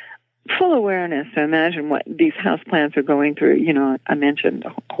full awareness to imagine what these houseplants are going through, I mentioned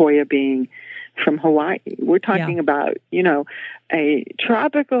Hoya being from Hawaii. We're talking about, a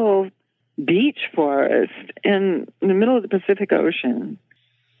tropical beach forest in the middle of the Pacific Ocean.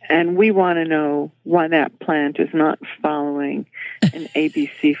 And we want to know why that plant is not following an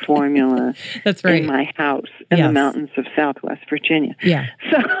ABC formula. That's right. In my house in the mountains of Southwest Virginia. Yeah.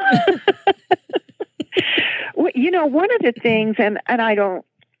 So, one of the things, and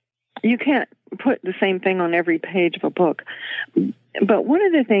you can't put the same thing on every page of a book, but one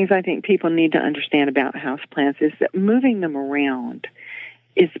of the things I think people need to understand about houseplants is that moving them around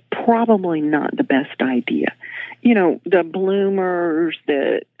is probably not the best idea. The bloomers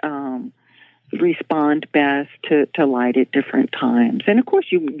that respond best to light at different times. And of course,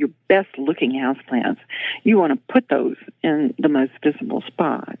 your best looking houseplants, you want to put those in the most visible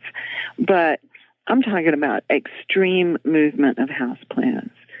spots. But I'm talking about extreme movement of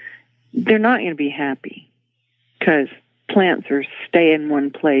houseplants. They're not going to be happy because plants are stay in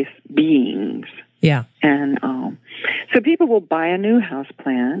one place beings. Yeah. And so people will buy a new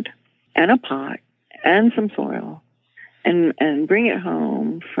houseplant and a pot and some soil and bring it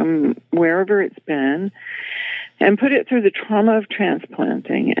home from wherever it's been and put it through the trauma of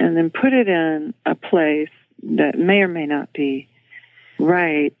transplanting and then put it in a place that may or may not be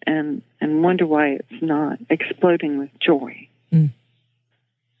right and wonder why it's not exploding with joy. Mm.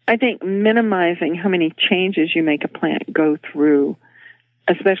 I think minimizing how many changes you make a plant go through,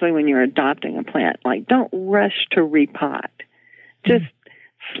 especially when you're adopting a plant, like don't rush to repot. Just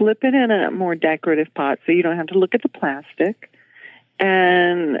slip it in a more decorative pot so you don't have to look at the plastic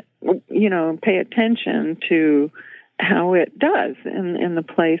and, pay attention to how it does in the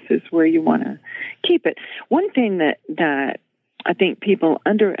places where you want to keep it. One thing that I think people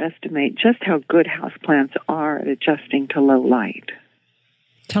underestimate just how good houseplants are at adjusting to low light.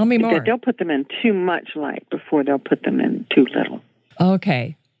 Tell me more. They'll put them in too much light before they'll put them in too little.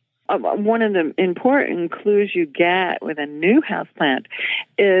 Okay. one of the important clues you get with a new houseplant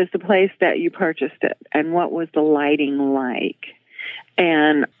is the place that you purchased it and what was the lighting like.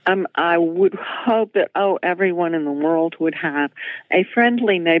 And I would hope that, everyone in the world would have a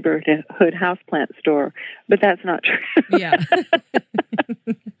friendly neighborhood houseplant store, but that's not true. Yeah.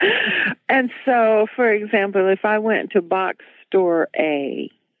 And so, for example, if I went to box store A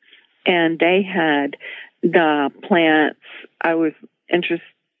and they had the plants I was interested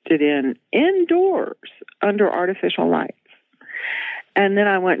in indoors under artificial lights, and then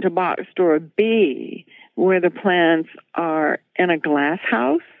I went to box store B where the plants are in a glass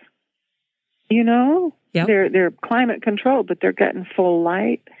house, Yep. they're climate controlled, but they're getting full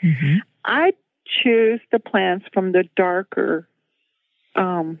light. Mm-hmm. I choose the plants from the darker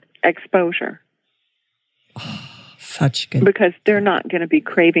exposure. Oh, such good. Because they're not going to be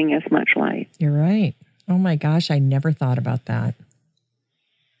craving as much light. You're right. Oh my gosh, I never thought about that.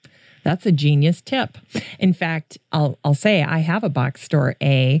 That's a genius tip. In fact, I'll say I have a box store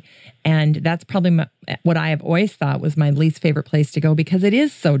A, and that's probably what I have always thought was my least favorite place to go because it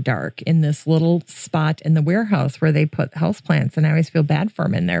is so dark in this little spot in the warehouse where they put houseplants, and I always feel bad for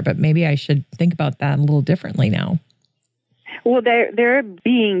them in there. But maybe I should think about that a little differently now. Well, they're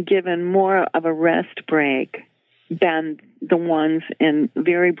being given more of a rest break than the ones in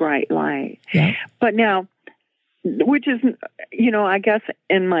very bright light. Yeah. But now, which is, I guess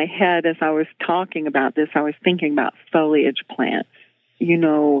in my head as I was talking about this, I was thinking about foliage plants,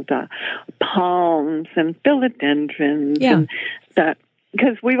 the palms and philodendrons and that.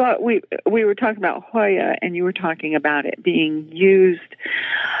 Because we were talking about Hoya, and you were talking about it being used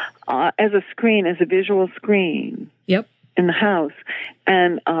as a screen, as a visual screen. Yep. In the house.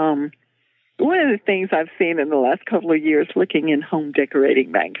 And one of the things I've seen in the last couple of years looking in home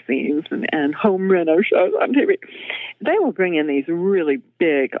decorating magazines and home reno shows on TV, they will bring in these really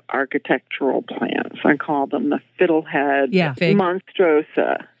big architectural plants. I call them the fiddlehead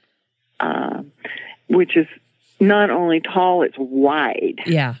monstrosa, which is not only tall, it's wide.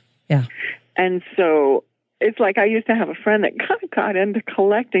 Yeah, yeah. And so it's like I used to have a friend that kind of got into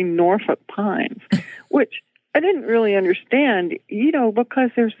collecting Norfolk pines, which I didn't really understand, because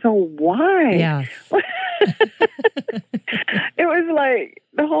they're so wide. Yes. It was like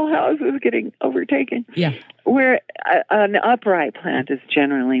the whole house was getting overtaken. Yeah. Where an upright plant is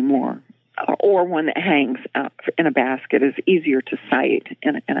generally more, or one that hangs in a basket is easier to sight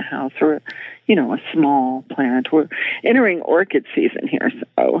in a house, or, a small plant. We're entering orchid season here,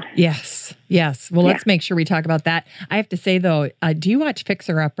 so. Yes. Well, let's make sure we talk about that. I have to say, though, do you watch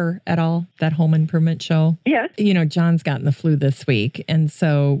Fixer Upper at all, that home improvement show? Yes. John's gotten the flu this week, and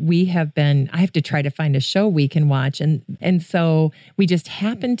so I have to try to find a show we can watch, and so we just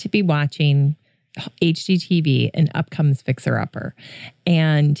happened to be watching HGTV, and up comes Fixer Upper,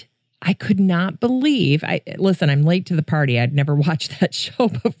 and I could not believe, I'm late to the party. I'd never watched that show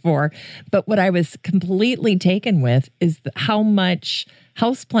before. But what I was completely taken with is how much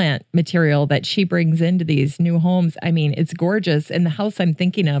houseplant material that she brings into these new homes. I mean, it's gorgeous. And the house I'm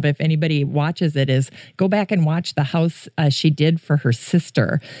thinking of, if anybody watches it, is go back and watch the house she did for her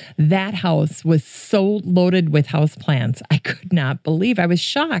sister. That house was so loaded with houseplants. I could not believe. I was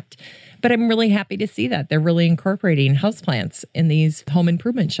shocked. But I'm really happy to see that they're really incorporating houseplants in these home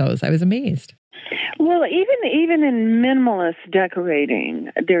improvement shows. I was amazed. Well, even in minimalist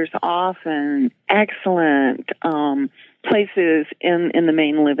decorating, there's often excellent places in the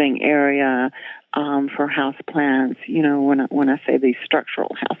main living area for houseplants. When I say these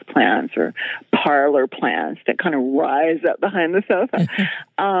structural houseplants or parlor plants that kind of rise up behind the sofa.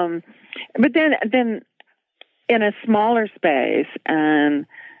 But then in a smaller space, and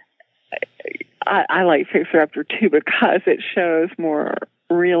I like Fixer Upper too because it shows more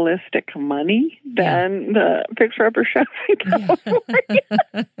realistic money than the Fixer Upper shows in California.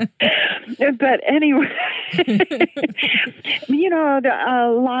 But anyway,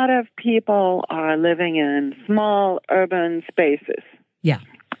 a lot of people are living in small urban spaces. Yeah.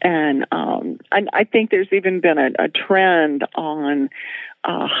 And I think there's even been a trend on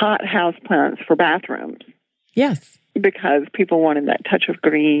hot house plants for bathrooms. Yes. Because people wanted that touch of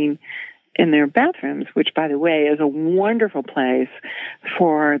green in their bathrooms, which, by the way, is a wonderful place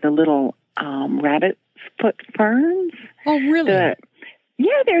for the little rabbit's foot ferns. Oh, really?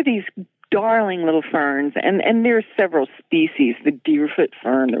 They're these darling little ferns, and there's several species, the deerfoot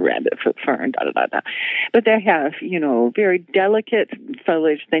fern, the rabbitfoot fern, But they have, very delicate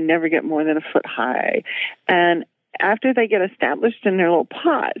foliage. They never get more than a foot high. And after they get established in their little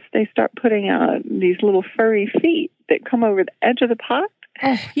pots, they start putting out these little furry feet that come over the edge of the pot.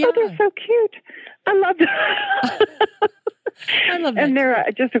 Oh, yeah. Oh, they're so cute. I love them. I love that. And they're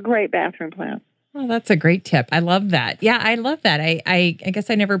just a great bathroom plant. Oh, that's a great tip. I love that. Yeah, I love that. I guess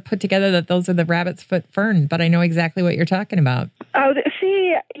I never put together that those are the rabbit's foot fern, but I know exactly what you're talking about. Oh,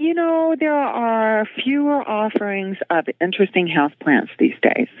 see, there are fewer offerings of interesting houseplants these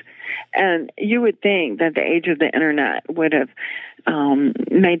days. And you would think that the age of the internet would have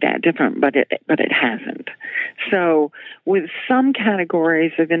made that different, but it hasn't. So with some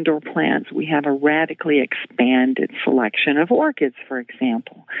categories of indoor plants, we have a radically expanded selection of orchids, for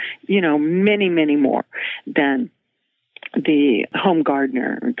example. Many, many more than the home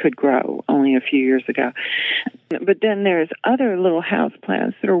gardener could grow only a few years ago. But then there's other little house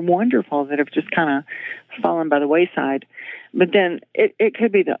plants that are wonderful that have just kind of fallen by the wayside. But then it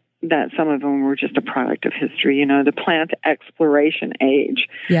could be that some of them were just a product of history. The plant exploration age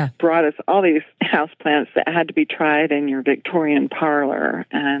brought us all these house plants that had to be tried in your Victorian parlor.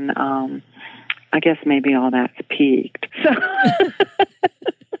 And I guess maybe all that's peaked. So...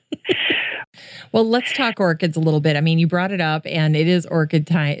 Well, let's talk orchids a little bit. I mean, you brought it up, and it is orchid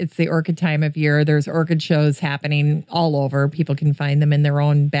time. It's the orchid time of year. There's orchid shows happening all over. People can find them in their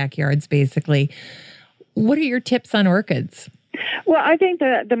own backyards, basically. What are your tips on orchids? Well, I think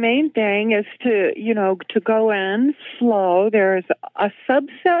that the main thing is to go in slow. There's a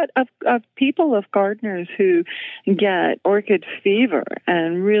subset of people, of gardeners, who get orchid fever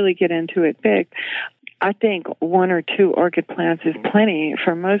and really get into it big. I think 1 or 2 orchid plants is plenty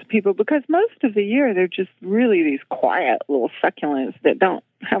for most people, because most of the year they're just really these quiet little succulents that don't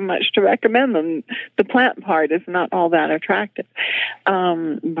have much to recommend them. The plant part is not all that attractive.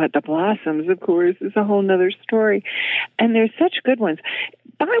 But the blossoms, of course, is a whole nother story. And there's such good ones.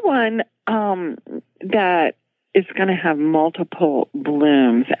 Buy one that is going to have multiple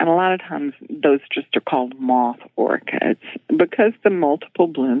blooms. And a lot of times those just are called moth orchids because the multiple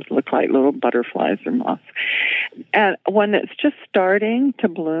blooms look like little butterflies or moths. And one that's just starting to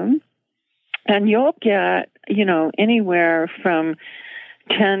bloom, and you'll get, anywhere from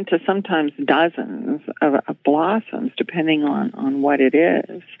 10 to sometimes dozens of blossoms, depending on what it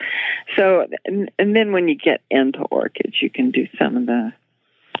is. So, and then when you get into orchids, you can do some of the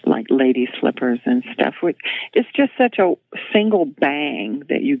like lady slippers and stuff. It's just such a single bang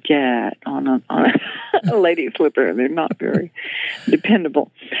that you get on a lady slipper. They're not very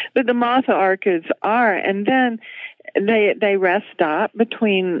dependable. But the moth orchids are, and then they rest up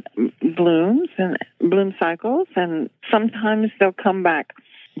between blooms and bloom cycles, and sometimes they'll come back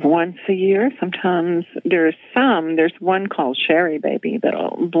once a year. Sometimes there's one called Sherry Baby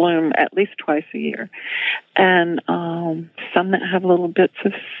that'll bloom at least twice a year, and some that have little bits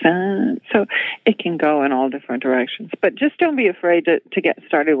of scent. So it can go in all different directions. But just don't be afraid to get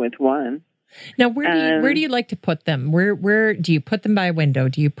started with one. Now, where do you like to put them? Where do you put them by a window?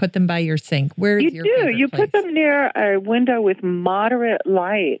 Do you put them by your sink? Where is your favorite You place? put them near a window with moderate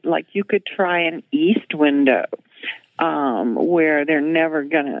light. Like you could try an east window, where they're never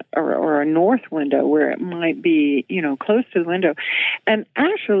gonna, or a north window where it might be, close to the window. And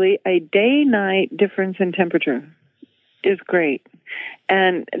actually, a day-night difference in temperature is great.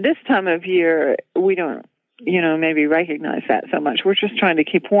 And this time of year, we don't, maybe recognize that so much. We're just trying to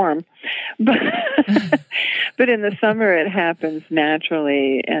keep warm. But but in the summer, it happens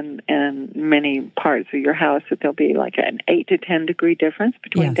naturally in many parts of your house that there'll be like an 8 to 10 degree difference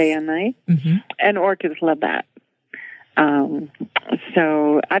between day and night. Mm-hmm. And orchids love that.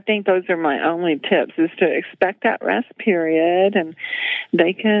 So I think those are my only tips, is to expect that rest period, and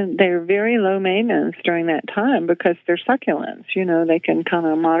they're very low maintenance during that time because they're succulents. They can kind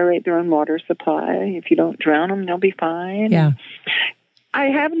of moderate their own water supply. If you don't drown them, they'll be fine. Yeah. I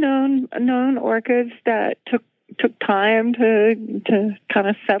have known orchids that took time to kind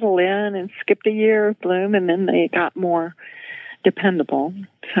of settle in and skipped a year of bloom, and then they got more dependable.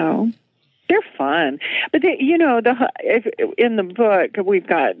 So they're fun. But in the book, we've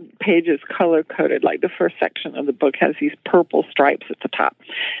got pages color-coded. Like the first section of the book has these purple stripes at the top,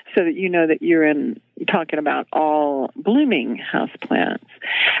 so that you know that you're talking about all blooming houseplants.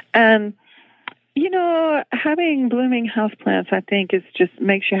 And having blooming houseplants, I think, is just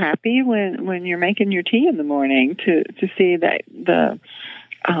makes you happy when you're making your tea in the morning to see that the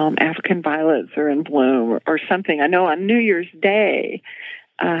African violets are in bloom or something. I know on New Year's Day,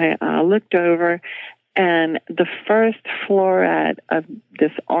 I looked over, and the first floret of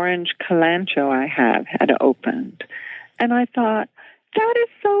this orange kalanchoe I have had opened. And I thought, that is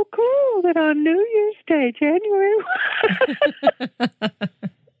so cool that on New Year's Day, January.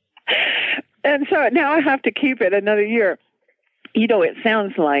 And so now I have to keep it another year. It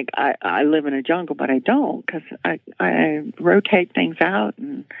sounds like I live in a jungle, but I don't, because I rotate things out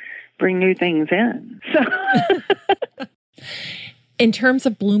and bring new things in. So In terms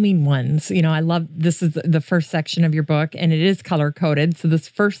of blooming ones, I love, this is the first section of your book, and it is color coded. So this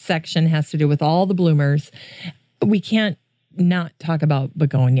first section has to do with all the bloomers. We can't not talk about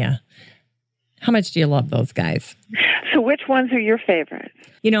begonia. How much do you love those guys? So which ones are your favorites?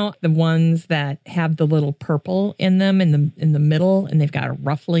 The ones that have the little purple in them in the middle, and they've got a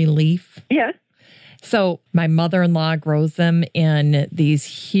ruffly leaf. Yeah. So my mother-in-law grows them in these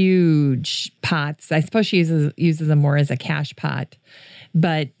huge pots. I suppose she uses them more as a cash pot,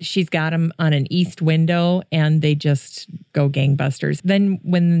 but she's got them on an east window and they just go gangbusters. Then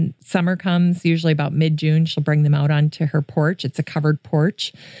when summer comes, usually about mid-June, she'll bring them out onto her porch. It's a covered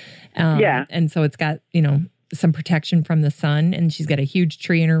porch. And so it's got, some protection from the sun, and she's got a huge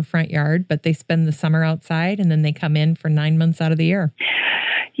tree in her front yard, but they spend the summer outside and then they come in for 9 months out of the year.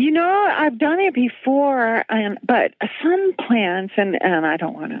 I've done it before, but some plants, and I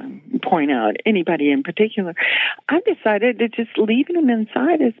don't want to point out anybody in particular, I've decided that just leaving them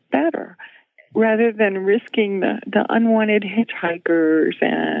inside is better rather than risking the unwanted hitchhikers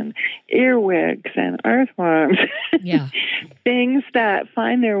and earwigs and earthworms. Yeah. Things that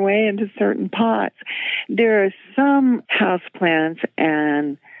find their way into certain pots. There are some houseplants,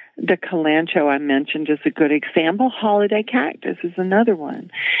 and the kalanchoe I mentioned is a good example. Holiday cactus is another one.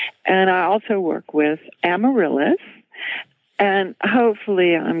 And I also work with amaryllis. And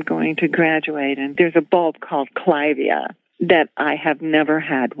hopefully I'm going to graduate. And there's a bulb called Clivia that I have never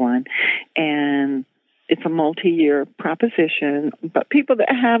had one. And it's a multi-year proposition. But people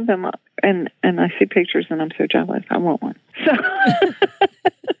that have them, and I see pictures and I'm so jealous, I want one. So...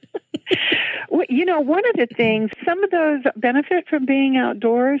 one of the things, some of those benefit from being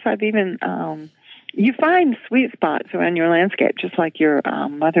outdoors. I've even, you find sweet spots around your landscape, just like your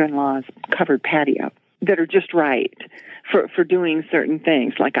mother-in-law's covered patio, that are just right for doing certain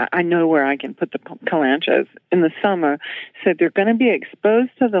things. Like I know where I can put the calanchos in the summer, so they're going to be exposed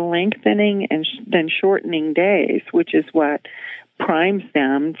to the lengthening and then shortening days, which is what primes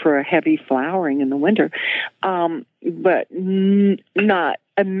them for a heavy flowering in the winter. But not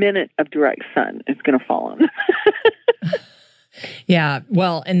a minute of direct sun is going to fall on them. Yeah.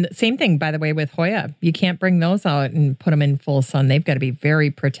 Well, and same thing, by the way, with Hoya. You can't bring those out and put them in full sun. They've got to be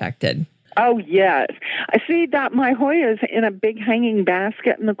very protected. Oh, yes. I see that my Hoya's in a big hanging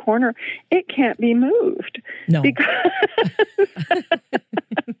basket in the corner. It can't be moved. No.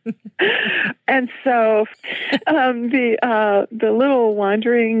 And so the little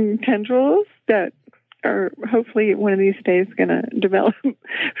wandering tendrils that are hopefully one of these days going to develop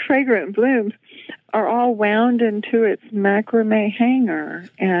fragrant blooms are all wound into its macrame hanger.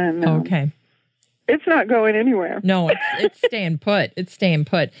 And okay. It's not going anywhere. No, it's staying put. It's staying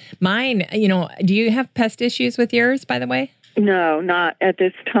put. Mine, do you have pest issues with yours, by the way? No, not at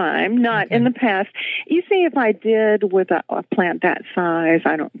this time. Not in the past. You see, if I did with a plant that size,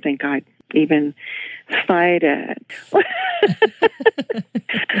 I don't think I'd even fight it.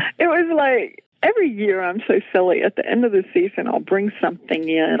 It was like, every year I'm so silly. At the end of the season, I'll bring something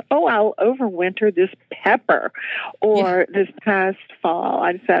in. Oh, I'll overwinter this pepper. Or this past fall,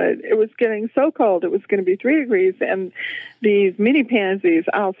 I decided it was getting so cold, it was going to be 3 degrees, and these mini pansies,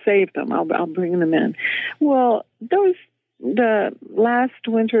 I'll save them. I'll bring them in. Well, the last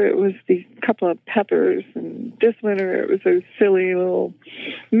winter it was these couple of peppers, and this winter it was those silly little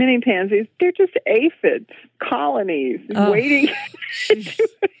mini pansies. They're just aphids, colonies, waiting to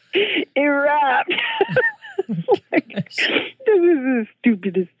erupt. This is the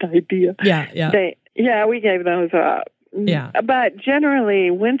stupidest idea. Yeah. We gave those up. Yeah. But generally,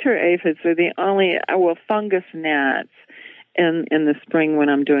 winter aphids are the only, fungus gnats. In the spring, when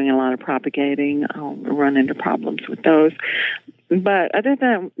I'm doing a lot of propagating, I'll run into problems with those. But other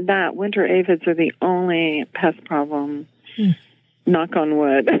than that, winter aphids are the only pest problem, knock on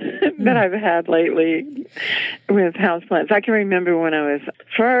wood, that I've had lately with houseplants. I can remember when I was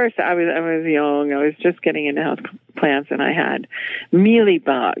young. I was just getting into houseplants, and I had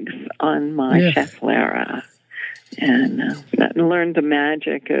mealybugs on my Schefflera. And learned the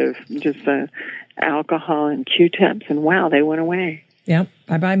magic of just the alcohol and Q-tips, and wow, they went away. Yep.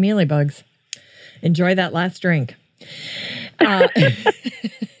 Bye-bye mealybugs. Enjoy that last drink.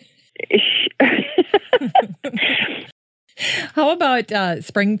 How about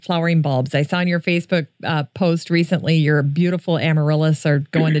spring flowering bulbs? I saw on your Facebook post recently your beautiful amaryllis are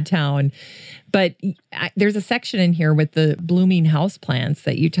going to town. But there's a section in here with the blooming houseplants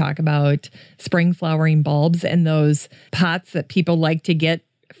that you talk about spring flowering bulbs, and those pots that people like to get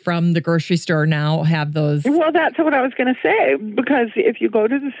from the grocery store now have those. Well, that's what I was going to say, because if you go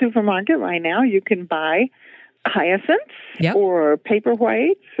to the supermarket right now, you can buy hyacinths Yep. or paper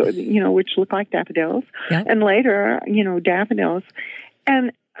whites, which look like daffodils, Yep. and later, daffodils.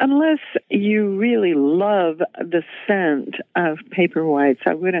 And unless you really love the scent of paper whites,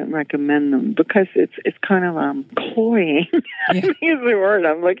 I wouldn't recommend them because it's kind of cloying. Yeah. Is the word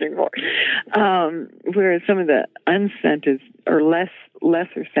I'm looking for. Whereas some of the unscented or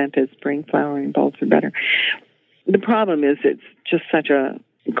lesser scented spring flowering bulbs are better. The problem is it's just such a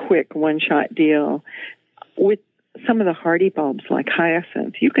quick one-shot deal. With some of the hardy bulbs like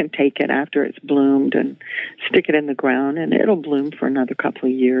hyacinth, you can take it after it's bloomed and stick it in the ground, and it'll bloom for another couple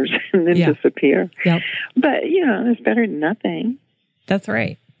of years and then disappear. Yep. But, it's better than nothing. That's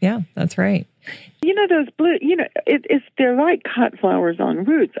right. Yeah, that's right. Those blue, they're like cut flowers on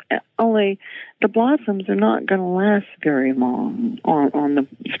roots, only the blossoms are not going to last very long on the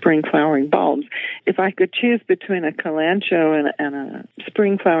spring flowering bulbs. If I could choose between a kalanchoe and a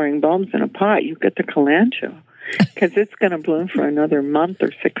spring flowering bulbs in a pot, you get the kalanchoe because it's going to bloom for another month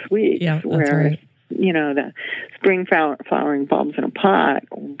or 6 weeks. Yeah, that's whereas, right. The spring flowering bulbs in a pot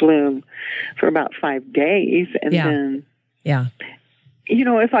will bloom for about 5 days, and then... Yeah.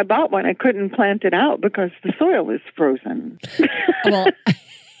 If I bought one, I couldn't plant it out because the soil is frozen. Well,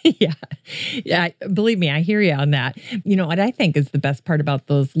 yeah. Believe me, I hear you on that. What I think is the best part about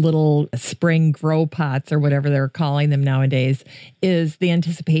those little spring grow pots or whatever they're calling them nowadays is the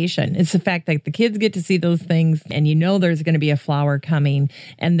anticipation. It's the fact that the kids get to see those things and there's going to be a flower coming.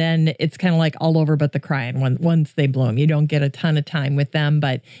 And then it's kind of like all over but the crying once they bloom. You don't get a ton of time with them,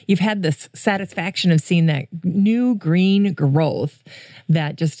 but you've had this satisfaction of seeing that new green growth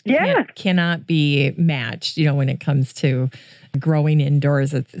that just cannot be matched, when it comes to growing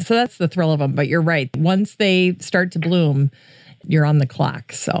indoors. So that's the thrill of them. But you're right. Once they start to bloom, you're on the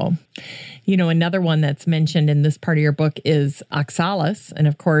clock. So, another one that's mentioned in this part of your book is oxalis. And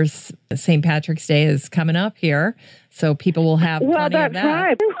of course, St. Patrick's Day is coming up here. So people will have plenty of that.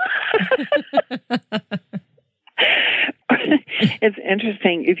 Right. It's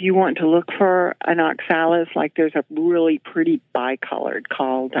interesting. If you want to look for an oxalis, like there's a really pretty bicolored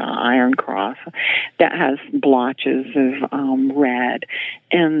called Iron Cross that has blotches of red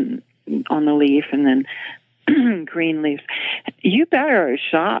and on the leaf and then green leaves. You better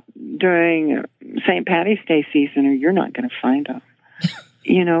shop during St. Patty's Day season or you're not going to find them.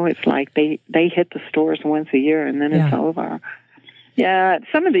 It's like they hit the stores once a year and then it's over. Yeah,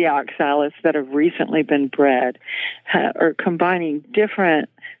 some of the oxalis that have recently been bred are combining different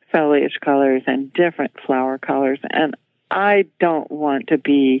foliage colors and different flower colors, and I don't want to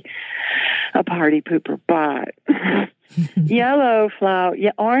be a party pooper, but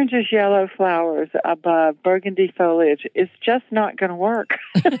orangish yellow flowers above burgundy foliage is just not going to work.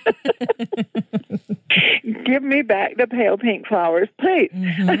 Give me back the pale pink flowers, please.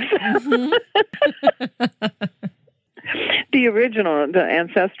 Mm-hmm. The original, the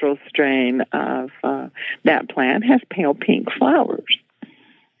ancestral strain of that plant has pale pink flowers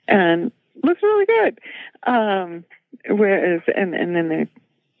and looks really good. Whereas, and then they've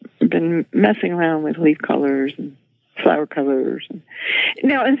been messing around with leaf colors and flower colors.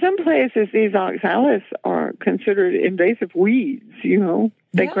 Now, in some places, these oxalis are considered invasive weeds.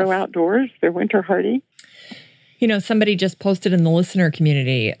 They grow outdoors. They're winter hardy. Somebody just posted in the listener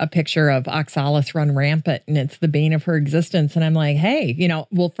community a picture of oxalis run rampant, and it's the bane of her existence. And I'm like, hey,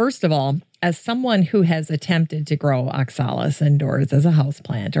 well, first of all, as someone who has attempted to grow oxalis indoors as a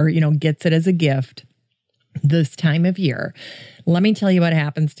houseplant or, gets it as a gift this time of year, let me tell you what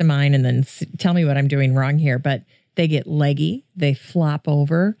happens to mine and then tell me what I'm doing wrong here. But they get leggy, they flop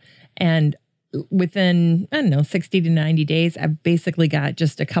over, and within, 60 to 90 days, I've basically got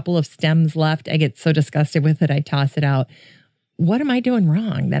just a couple of stems left. I get so disgusted with it, I toss it out. What am I doing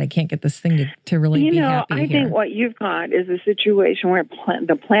wrong that I can't get this thing to really be happy I think what you've got is a situation where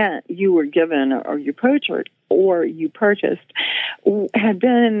the plant you were given or you purchased had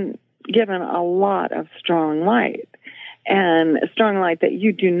been given a lot of strong light, and a strong light that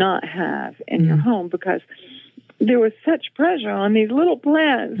you do not have in your home because there was such pressure on these little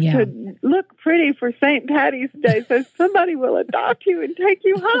plants to look pretty for St. Patty's Day, so somebody will adopt you and take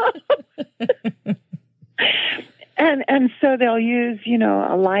you home. And so they'll use,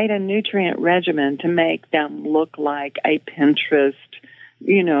 a light and nutrient regimen to make them look like a Pinterest,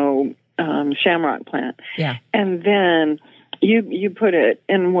 shamrock plant. Yeah. And then you put it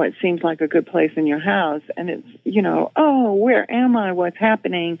in what seems like a good place in your house, and it's, where am I? What's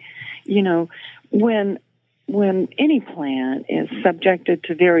happening? When any plant is subjected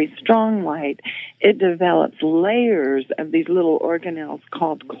to very strong light, it develops layers of these little organelles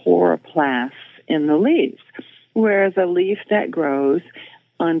called chloroplasts in the leaves. Whereas a leaf that grows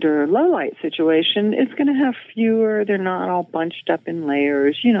under low light situation, it's going to have fewer. They're not all bunched up in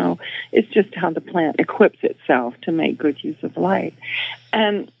layers. It's just how the plant equips itself to make good use of light.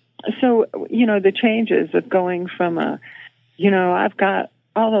 And so, the changes of going from I've got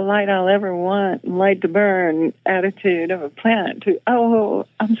all the light I'll ever want, light to burn attitude of a plant to,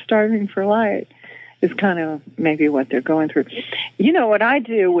 I'm starving for light, is kind of maybe what they're going through. What I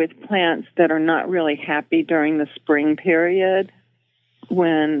do with plants that are not really happy during the spring period,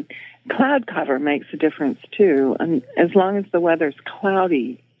 when cloud cover makes a difference too, and as long as the weather's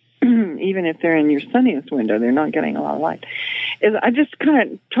cloudy, even if they're in your sunniest window, they're not getting a lot of light, is I just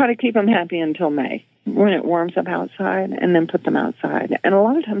kind of try to keep them happy until May, when it warms up outside, and then put them outside. And a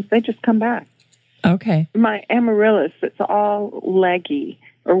lot of times they just come back. Okay. My amaryllis, it's all leggy,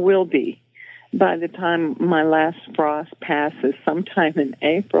 or will be, by the time my last frost passes sometime in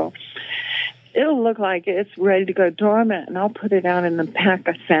April. It'll look like it's ready to go dormant, and I'll put it out in the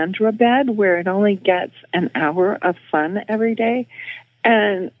Pachysandra bed where it only gets an hour of sun every day,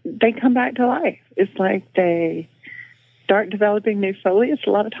 and they come back to life. It's like they start developing new foliage. A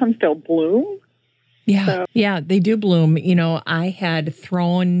lot of times they'll bloom. Yeah, yeah, they do bloom. I had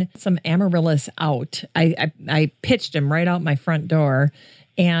thrown some amaryllis out. I pitched them right out my front door,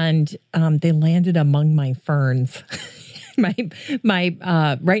 and they landed among my ferns. my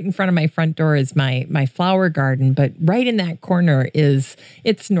right in front of my front door is my flower garden, but right in that corner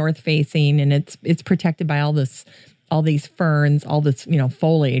it's north facing, and it's protected by all these ferns, all this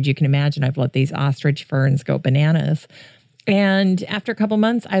foliage. You can imagine I've let these ostrich ferns go bananas. And after a couple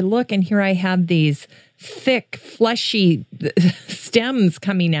months, I look, and here I have these thick, fleshy stems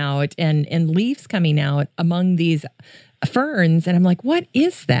coming out and leaves coming out among these ferns. And I'm like, what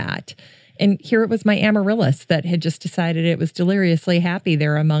is that? And here it was my amaryllis that had just decided it was deliriously happy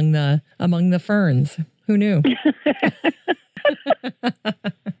there among the ferns. Who knew?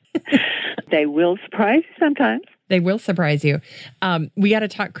 They will surprise you sometimes. They will surprise you. We got to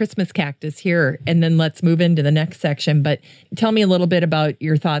talk Christmas cactus here, and then let's move into the next section. But tell me a little bit about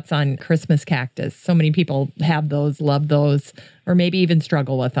your thoughts on Christmas cactus. So many people have those, love those, or maybe even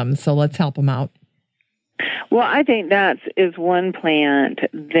struggle with them. So let's help them out. Well, I think that is one plant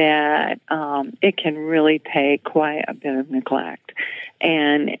that it can take quite a bit of neglect.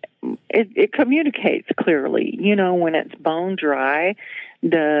 And it communicates clearly. When it's bone dry,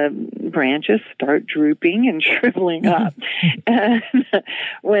 the branches start drooping and shriveling up. And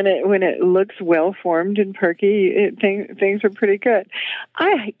when it looks well formed and perky, things are pretty good.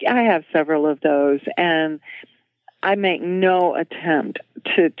 I have several of those, and I make no attempt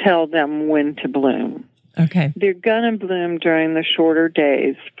to tell them when to bloom. Okay. They're going to bloom during the shorter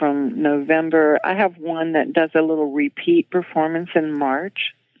days from November. I have one that does a little repeat performance in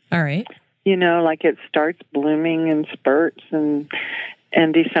March. All right. Like it starts blooming in spurts and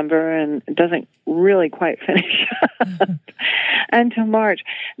December, and it doesn't really quite finish until March.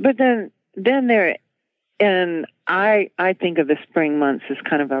 But then there, and I think of the spring months as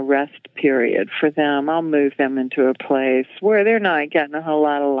kind of a rest period for them. I'll move them into a place where they're not getting a whole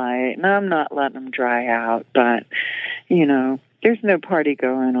lot of light, and I'm not letting them dry out, but, there's no party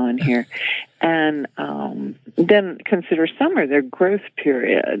going on here. And then consider summer, their growth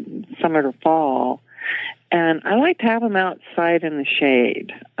period, summer to fall. And I like to have them outside in the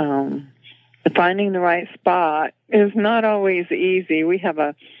shade. Finding the right spot is not always easy. We have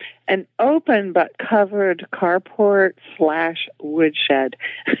an open but covered carport / woodshed.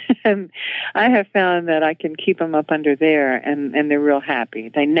 And I have found that I can keep them up under there, and they're real happy.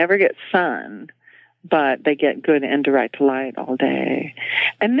 They never get sun, but they get good indirect light all day.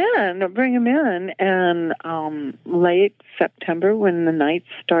 And then I'll bring them in, and late September, when the nights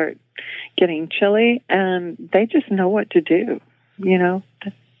start getting chilly, and they just know what to do.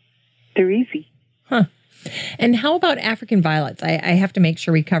 They're easy. Huh. And how about African violets? I have to make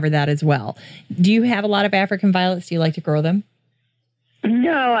sure we cover that as well. Do you have a lot of African violets? Do you like to grow them?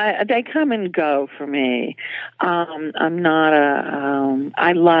 No, they come and go for me. I'm not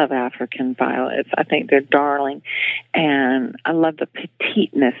I love African violets. I think they're darling, and I love the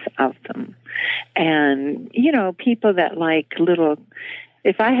petiteness of them. And, people that like little...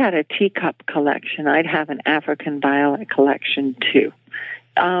 If I had a teacup collection, I'd have an African violet collection too.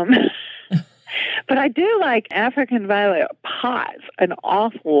 But I do like African violet pots an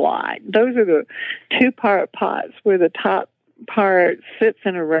awful lot. Those are the 2-part pots where the top part sits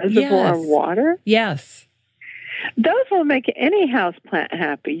in a reservoir of water. Yes. Those will make any house plant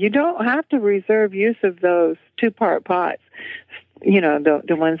happy. You don't have to reserve use of those 2-part pots.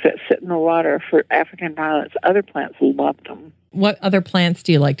 The ones that sit in the water for African violets. Other plants love them. What other plants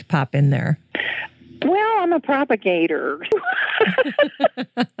do you like to pop in there? Well, I'm a propagator.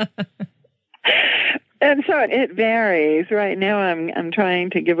 And so it varies. Right now I'm trying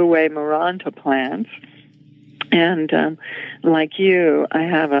to give away Maranta plants. And like you, I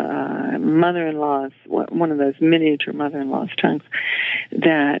have a mother-in-law's, one of those miniature mother-in-law's trunks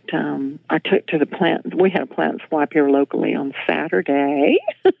that I took to the plant. We had a plant swap here locally on Saturday.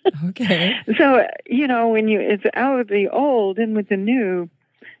 Okay. So, when it's out with the old and with the new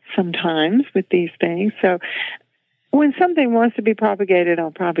sometimes with these things. So when something wants to be propagated,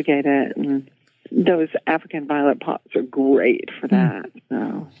 I'll propagate it. And those African violet pots are great for that.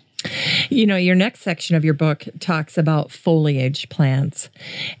 So. Your next section of your book talks about foliage plants.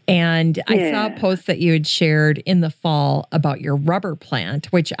 And I saw a post that you had shared in the fall about your rubber plant,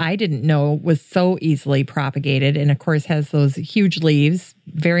 which I didn't know was so easily propagated. And of course, has those huge leaves,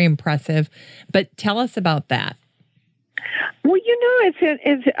 very impressive. But tell us about that. Well,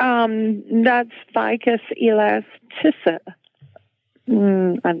 that's Ficus elasticea.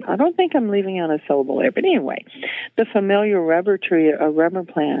 I don't think I'm leaving out a syllable there, but anyway, the familiar rubber tree, a rubber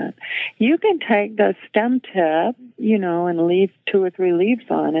plant, you can take the stem tip, and leave 2 or 3 leaves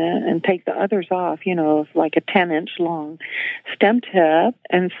on it and take the others off, like a 10-inch long stem tip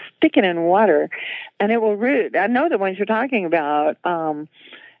and stick it in water and it will root. I know the ones you're talking about,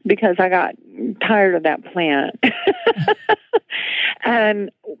 because I got tired of that plant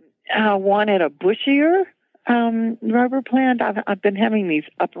and I wanted a bushier rubber plant. I've been having these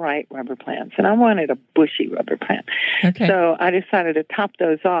upright rubber plants, and I wanted a bushy rubber plant. Okay. So I decided to top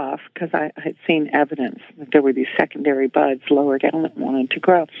those off because I had seen evidence that there were these secondary buds lower down that wanted to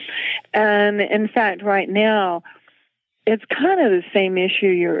grow. And in fact, right now, it's kind of the same issue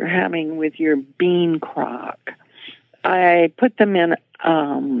you're having with your bean crock. I put them in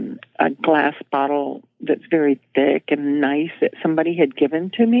a glass bottle that's very thick and nice that somebody had given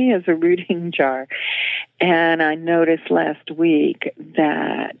to me as a rooting jar. And I noticed last week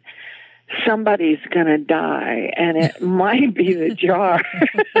that somebody's going to die, and it might be the jar.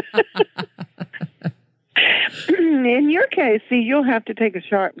 In your case, see, you'll have to take a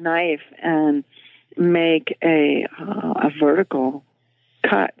sharp knife and make a vertical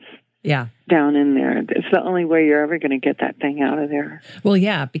cuts. Yeah. Down in there. It's the only way you're ever going to get that thing out of there. Well,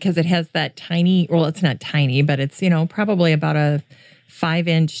 yeah, because it has that tiny, well, it's not tiny, but it's, probably about a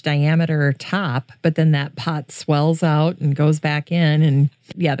 5-inch diameter top, but then that pot swells out and goes back in, and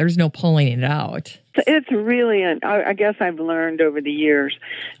yeah, there's no pulling it out. It's really, I guess I've learned over the years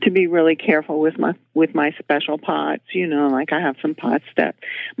to be really careful with my special pots. Like I have some pots that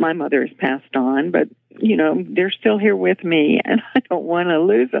my mother has passed on, but they're still here with me, and I don't want to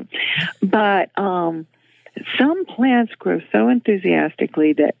lose them. But some plants grow so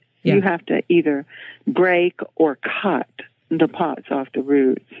enthusiastically that you have to either break or cut the pots off the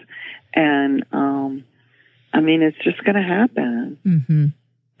roots. And, it's just going to happen. Mm-hmm.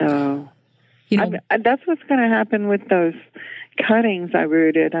 So that's what's going to happen with those cuttings I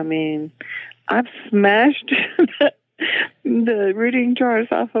rooted. I've smashed the rooting jars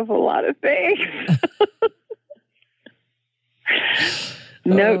off of a lot of things.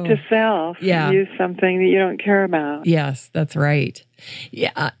 Note to self, use something that you don't care about. Yes, that's right.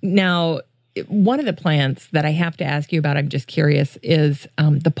 Yeah. Now, one of the plants that I have to ask you about, I'm just curious, is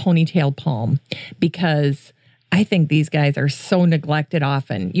the ponytail palm, because I think these guys are so neglected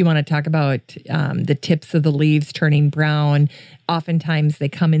often. You want to talk about the tips of the leaves turning brown. Oftentimes they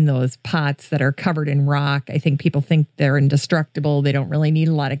come in those pots that are covered in rock. I think people think they're indestructible. They don't really need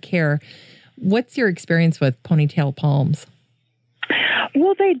a lot of care. What's your experience with ponytail palms?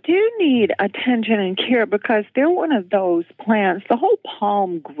 Well, they do need attention and care because they're one of those plants, the whole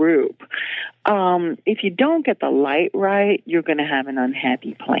palm group. If you don't get the light right, you're going to have an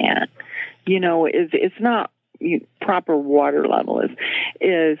unhappy plant. It's not proper water level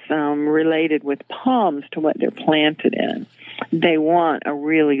is related with palms to what they're planted in. They want a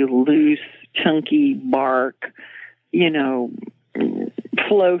really loose, chunky bark,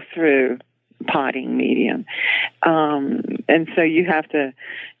 flow through potting medium. And so you have to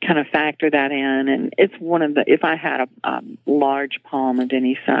kind of factor that in. And it's if I had a large palm of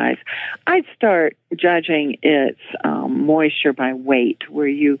any size, I'd start judging its moisture by weight, where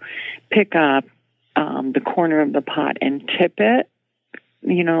you pick up the corner of the pot and tip it,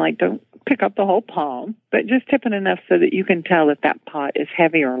 don't pick up the whole palm, but just tip it enough so that you can tell if that pot is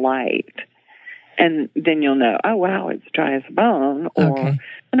heavy or light. And then you'll know, oh, wow, it's dry as a bone, or okay.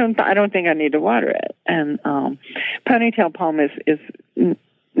 I don't think I need to water it. And ponytail palm is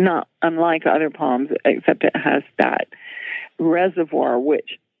not unlike other palms, except it has that reservoir,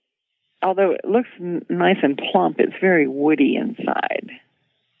 which, although it looks nice and plump, it's very woody inside.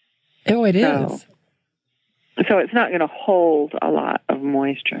 Oh, it is. So it's not going to hold a lot of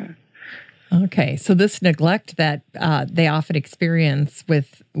moisture. Okay, so this neglect that they often experience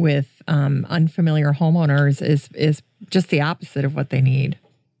with unfamiliar homeowners is just the opposite of what they need.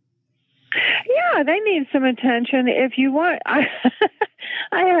 Yeah, they need some attention. If you want, I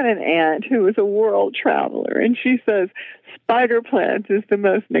had an aunt who was a world traveler, and she says spider plant is the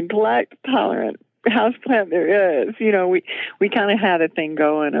most neglect tolerant house plant there is. You know, we kind of had a thing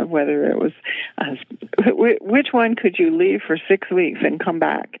going of whether it was which one could you leave for 6 weeks and come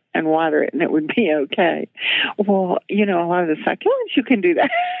back and water it and it would be okay. Well, you know, a lot of the succulents you can do that.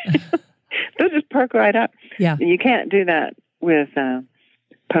 They'll just perk right up. Yeah, you can't do that with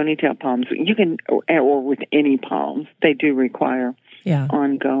ponytail palms. You can, or with any palms. They do require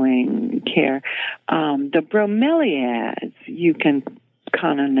ongoing care. The bromeliads you can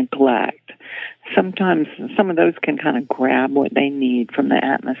kind of neglect. Sometimes some of those can kind of grab what they need from the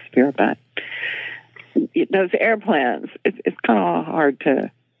atmosphere, but those air plants, it's kind of hard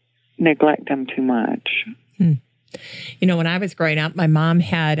to neglect them too much. You know, when I was growing up, my mom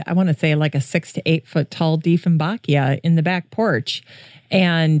had, I want to say, like a 6 to 8 foot tall Dieffenbachia in the back porch.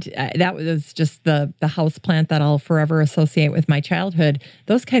 And that was just the house plant that I'll forever associate with my childhood.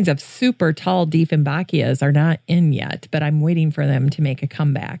 Those kinds of super tall Dieffenbachias are not in yet, but I'm waiting for them to make a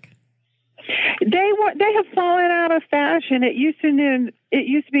comeback. They have fallen out of fashion. It used to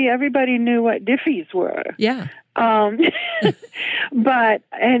be everybody knew what diffies were. Yeah. But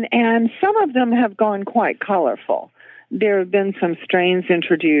some of them have gone quite colorful. There have been some strains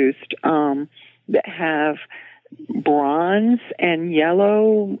introduced that have bronze and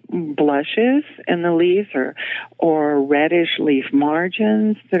yellow blushes in the leaves, or reddish leaf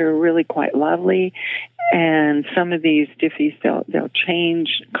margins that are really quite lovely. And some of these diffies, they'll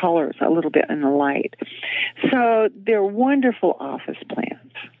change colors a little bit in the light. So they're wonderful office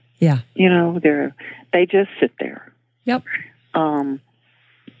plants. Yeah. You know, they just sit there. Yep.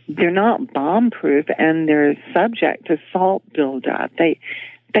 They're not bomb-proof, and they're subject to salt buildup. They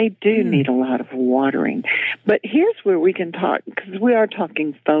do need a lot of watering. But here's where we can talk, because we are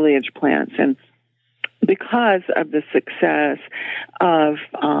talking foliage plants, and because of the success of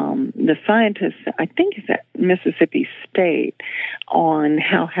the scientists, I think it's at Mississippi State, on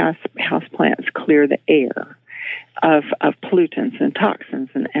how house plants clear the air of pollutants and toxins,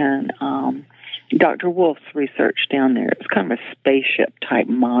 and Dr. Wolf's research down there. It's kind of a spaceship type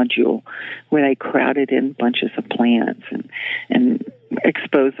module where they crowded in bunches of plants and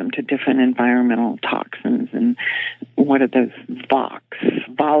expose them to different environmental toxins and what are those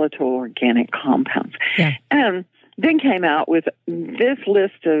volatile organic compounds. Yeah. And then came out with this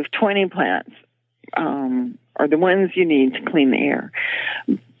list of 20 plants are the ones you need to clean the air.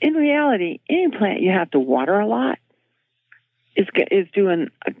 In reality, any plant you have to water a lot is doing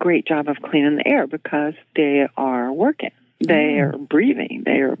a great job of cleaning the air because they are working. They are breathing.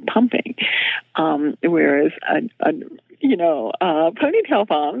 They are pumping. Whereas a ponytail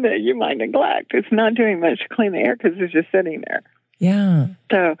palm that you might neglect, it's not doing much to clean the air because it's just sitting there. Yeah.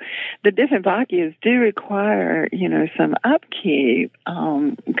 So the Dieffenbachias do require, some upkeep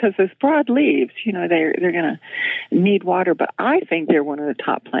because those broad leaves, they're going to need water. But I think they're one of the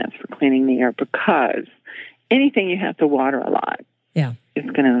top plants for cleaning the air because anything you have to water a lot is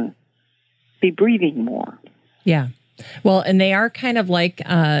going to be breathing more. Yeah. Well, and they are kind of like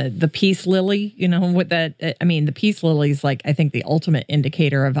the peace lily, with that. I mean, the peace lily is like, I think, the ultimate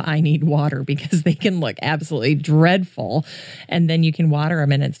indicator of I need water because they can look absolutely dreadful. And then you can water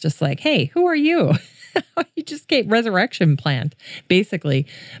them and it's just like, hey, who are you? You just get resurrection plant, basically.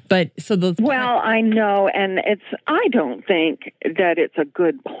 But so those. Well, I know. And I don't think that it's a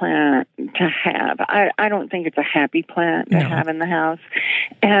good plant to have. I don't think it's a happy plant to have in the house.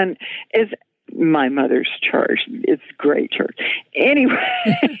 And it's my mother's church. It's a great church. Anyway,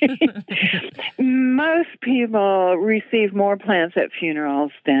 most people receive more plants at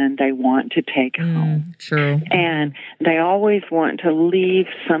funerals than they want to take home. True. And they always want to leave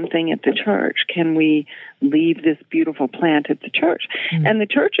something at the church. Can we leave this beautiful plant at the church? And the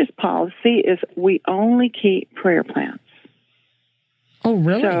church's policy is we only keep prayer plants. Oh,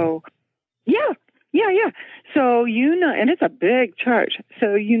 really? So, yeah. So, and it's a big church.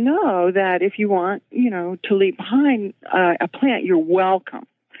 So, that if you want, to leave behind a plant, you're welcome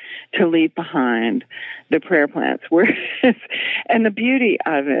to leave behind the prayer plants. And the beauty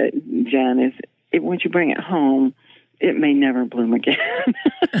of it, Jen, is once you bring it home, it may never bloom again.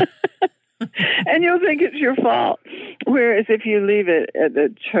 and you'll think it's your fault. Whereas if you leave it at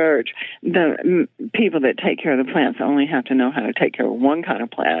the church, the people that take care of the plants only have to know how to take care of one kind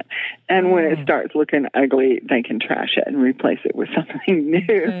of plant. And when it starts looking ugly, they can trash it and replace it with something new.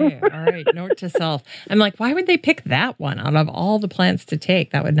 Okay. All right. Note to self. I'm like, why would they pick that one out of all the plants to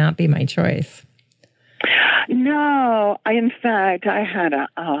take? That would not be my choice. No, in fact, I had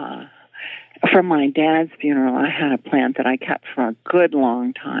for my dad's funeral, I had a plant that I kept for a good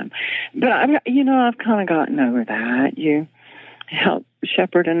long time. But I've kind of gotten over that. You help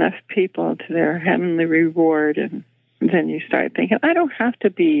shepherd enough people to their heavenly reward, and then you start thinking, I don't have to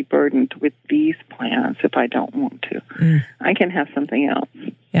be burdened with these plants if I don't want to. I can have something else.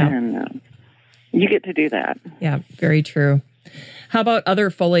 Yeah. And you get to do that. Yeah, very true. How about other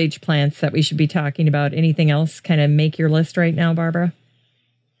foliage plants that we should be talking about? Anything else kind of make your list right now, Barbara?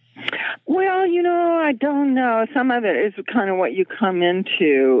 Well, I don't know. Some of it is kind of what you come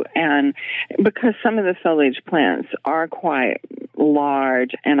into, and because some of the foliage plants are quite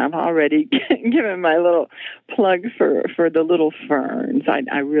large, and I've already given my little plug for the little ferns.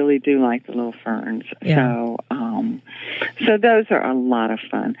 I really do like the little ferns. Yeah. So those are a lot of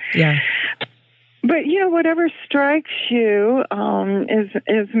fun. Yeah. But whatever strikes you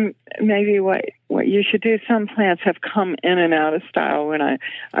is maybe what you should do. Some plants have come in and out of style. When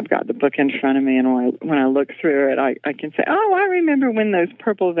I've got the book in front of me, and when I look through it, I can say, oh, I remember when those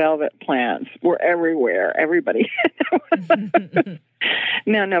purple velvet plants were everywhere. Everybody.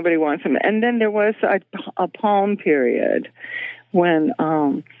 Now nobody wants them. And then there was a palm period when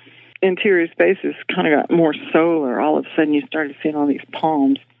interior spaces kind of got more solar. All of a sudden, you started seeing all these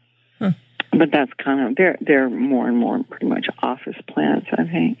palms. But that's kind of, they're more and more pretty much office plants, I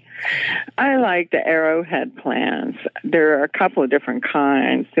think. I like the arrowhead plants. There are a couple of different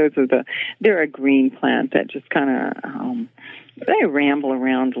kinds. They're a green plant that just kind of, they ramble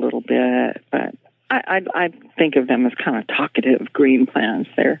around a little bit, but I think of them as kind of talkative green plants.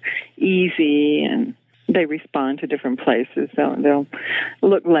 They're easy and they respond to different places. They'll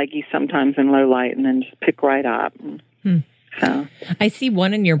look leggy sometimes in low light and then just pick right up. So I see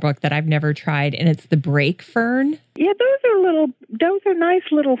one in your book that I've never tried, and it's the brake fern. Yeah, those are nice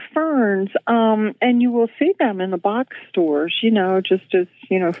little ferns, and you will see them in the box stores, just as,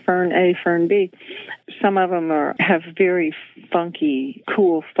 fern A, fern B. Some of them have very funky,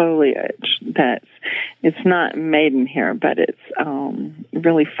 cool foliage it's not maiden hair, but it's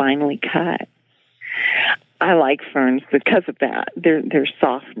really finely cut. I like ferns because of that, their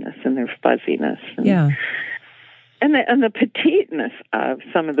softness and their fuzziness. Yeah. And the petiteness of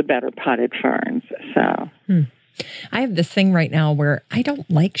some of the better potted ferns. So I have this thing right now where I don't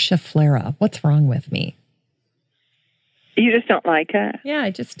like Schefflera. What's wrong with me? You just don't like it? Yeah,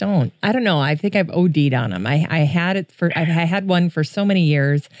 I just don't. I don't know. I think I've OD'd on them. I had one for so many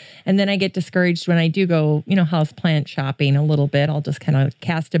years, and then I get discouraged when I do go, house plant shopping a little bit. I'll just kind of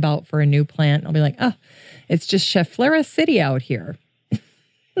cast about for a new plant. I'll be like, oh, it's just Schefflera City out here.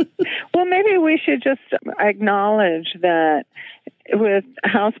 Well, maybe we should just acknowledge that with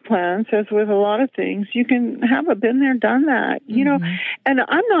houseplants, as with a lot of things, you can have a been there, done that, and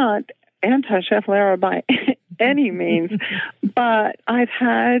I'm not anti-Schefflera by any means, but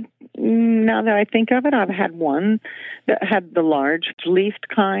now that I think of it, I've had one that had the large leafed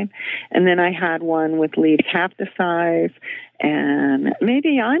kind, and then I had one with leaves half the size, and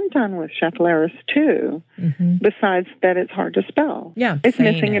maybe I'm done with Scheffleras too, besides that it's hard to spell. Yeah. It's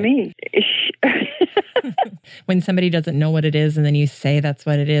missing an E. When somebody doesn't know what it is and then you say that's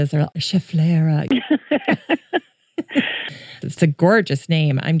what it is, they're like, Schefflera. It's a gorgeous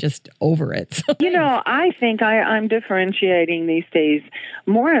name. I'm just over it. So I think I'm differentiating these days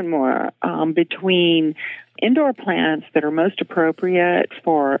more and more between indoor plants that are most appropriate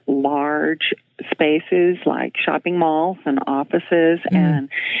for large spaces like shopping malls and offices. And,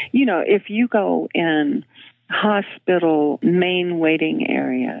 if you go in hospital main waiting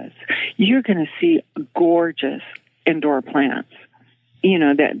areas, you're going to see gorgeous indoor plants,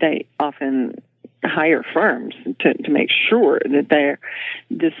 that they often hire firms to make sure that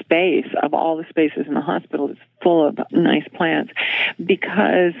the space of all the spaces in the hospital is full of nice plants,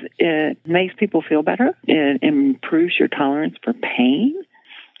 because it makes people feel better. It improves your tolerance for pain.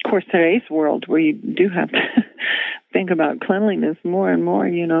 Of course, today's world, where you do have to think about cleanliness more and more,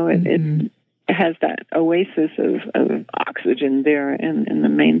 it has that oasis of oxygen there in the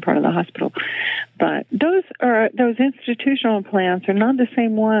main part of the hospital. But those institutional plants are not the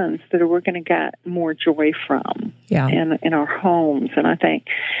same ones that we're going to get more joy from in our homes. And I think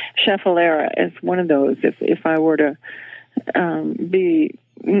Schefflera is one of those. If I were to be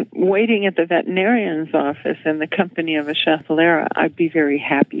waiting at the veterinarian's office in the company of a Schefflera, I'd be very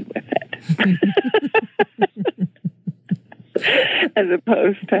happy with it. As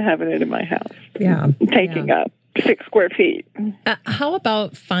opposed to having it in my house. Yeah. Taking up 6 square feet. How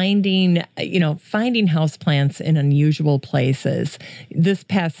about finding houseplants in unusual places? This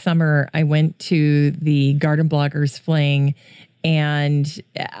past summer, I went to the Garden Bloggers Fling, and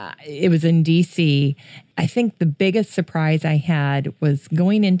it was in DC. I think the biggest surprise I had was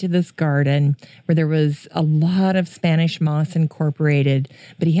going into this garden where there was a lot of Spanish moss incorporated,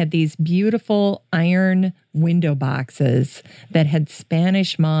 but he had these beautiful iron window boxes that had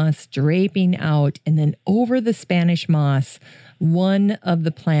Spanish moss draping out, and then over the Spanish moss, one of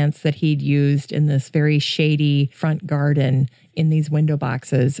the plants that he'd used in this very shady front garden in these window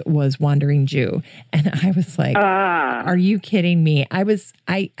boxes was Wandering Jew. And I was like, are you kidding me? I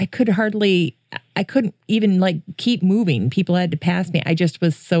couldn't even keep moving. People had to pass me. I just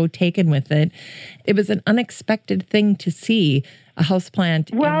was so taken with it. It was an unexpected thing to see, a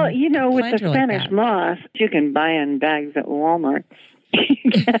houseplant. Well, with the Spanish moss, you can buy in bags at Walmart.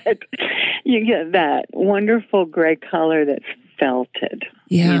 You get that wonderful gray color that's felted.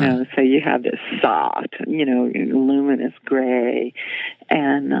 Yeah. So you have this soft, luminous gray.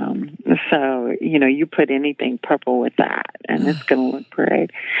 And so, you put anything purple with that, and it's going to look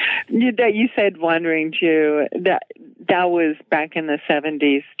great. You said Wandering Jew. That was back in the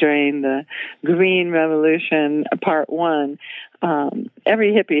 70s during the Green Revolution, Part 1.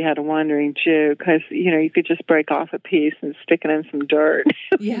 Every hippie had a Wandering Jew because, you could just break off a piece and stick it in some dirt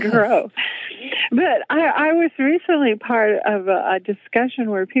and grow. But I was recently part of a discussion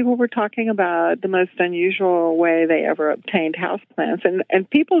where people were talking about the most unusual way they ever obtained houseplants. And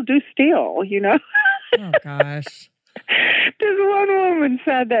people do steal, Oh, gosh. This one woman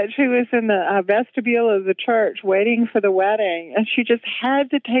said that she was in the vestibule of the church waiting for the wedding, and she just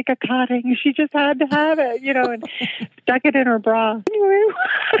had to take a cutting. She just had to have it, and stuck it in her bra. Anyway.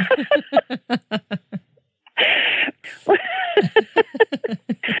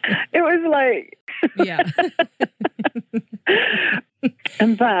 It was like... Yeah.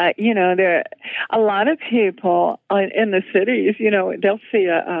 But, there a lot of people in the cities, they'll see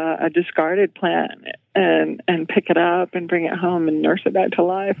a discarded plant and pick it up and bring it home and nurse it back to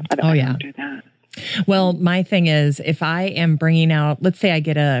life. I don't do that. Well, my thing is, if I am bringing out, let's say I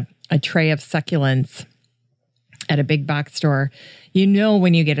get a tray of succulents at a big box store,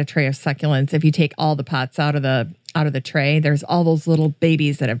 when you get a tray of succulents, if you take all the pots out of the tray, there's all those little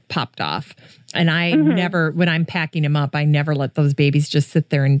babies that have popped off. And I never, when I'm packing them up, I never let those babies just sit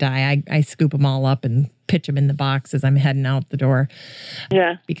there and die. I scoop them all up and pitch them in the box as I'm heading out the door.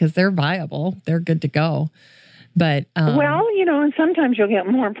 Yeah. Because they're viable. They're good to go. But, and sometimes you'll get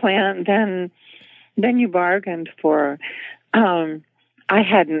more plant than you bargained for. I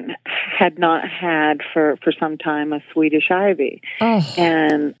had not had for some time a Swedish ivy. Oh.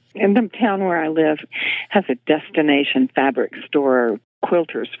 And the town where I live has a destination fabric store.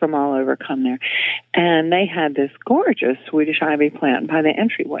 Quilters from all over come there. And they had this gorgeous Swedish ivy plant by the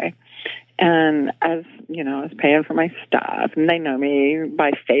entryway. And as, I was paying for my stuff, and they know me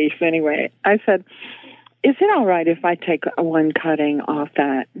by face anyway, I said, is it all right if I take one cutting off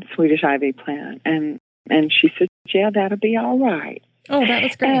that Swedish ivy plant? And she said, yeah, that'll be all right. Oh, that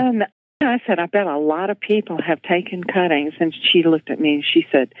was great. And I said, I bet a lot of people have taken cuttings. And she looked at me and she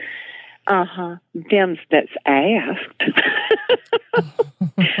said, them that's asked.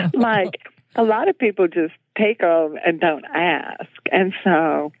 Like, a lot of people just take them and don't ask. And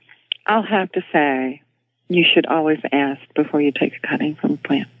so I'll have to say, you should always ask before you take a cutting from a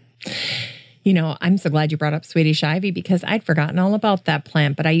plant. I'm so glad you brought up Swedish ivy because I'd forgotten all about that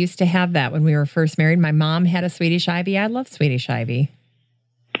plant, but I used to have that when we were first married. My mom had a Swedish ivy. I love Swedish ivy.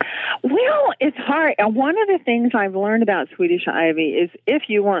 Well, it's hard. And one of the things I've learned about Swedish ivy is if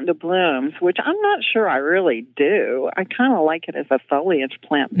you want the blooms, which I'm not sure I really do, I kind of like it as a foliage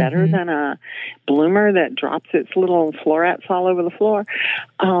plant better than a bloomer that drops its little florets all over the floor.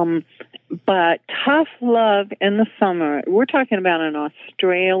 But tough love in the summer, we're talking about an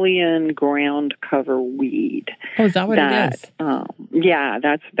Australian ground cover weed. Oh, is that what it is? Yeah,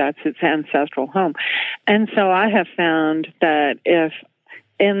 that's its ancestral home. And so I have found that if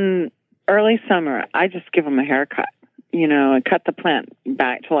in early summer, I just give them a haircut, and cut the plant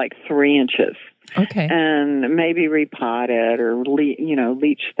back to like 3 inches. Okay. And maybe repot it or,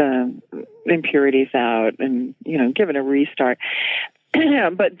 leach the impurities out and, give it a restart.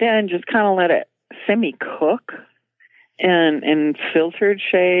 But then just kind of let it semi-cook in filtered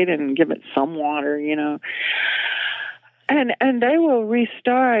shade and give it some water, And they will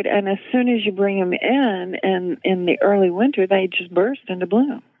restart, and as soon as you bring them in the early winter, they just burst into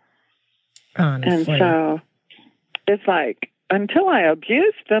bloom. Honestly. And so it's like, until I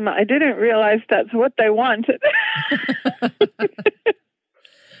abused them, I didn't realize that's what they wanted.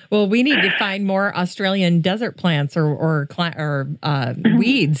 Well, we need to find more Australian desert plants or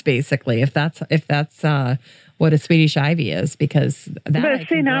weeds, basically, if that's what a Swedish ivy is, because that. But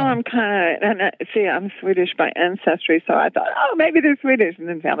see, now I'm I'm Swedish by ancestry, so I thought, oh, maybe they're Swedish, and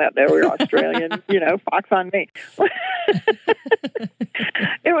then found out they were Australian. Fox on me.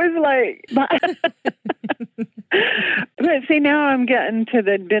 It was like, but see, now I'm getting to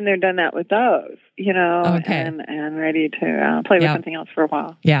the been there, done that with those, okay. and ready to play with something else for a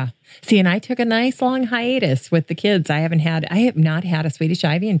while. Yeah. See, and I took a nice long hiatus with the kids. I have not had a Swedish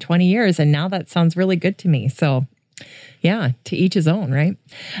ivy in 20 years, and now that sounds really good to me. So, yeah, to each his own, right?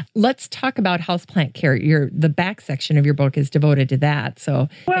 Let's talk about houseplant care. The back section of your book is devoted to that. So,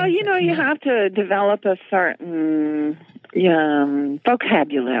 well, you have to develop a certain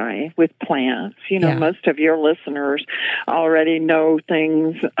vocabulary with plants. Most of your listeners already know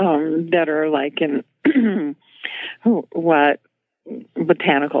things that are like in what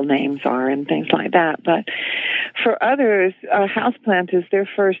botanical names are and things like that. But for others, a houseplant is their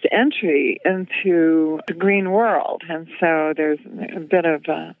first entry into the green world. And so there's a bit of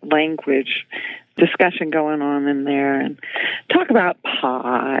language discussion going on in there, and talk about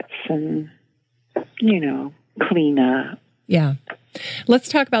pots and, cleanup. Yeah. Let's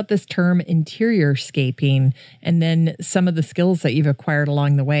talk about this term interior scaping, and then some of the skills that you've acquired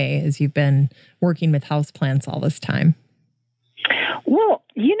along the way as you've been working with houseplants all this time. Well,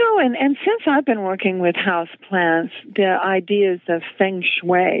 and since I've been working with houseplants, the ideas of feng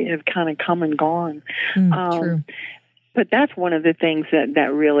shui have kind of come and gone. True. But that's one of the things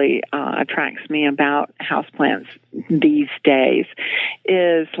that really attracts me about houseplants these days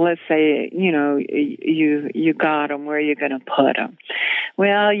is, let's say, you got them, where you're going to put them.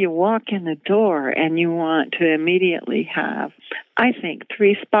 Well, you walk in the door and you want to immediately have, I think,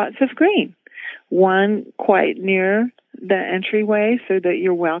 3 spots of green. One quite near the entryway so that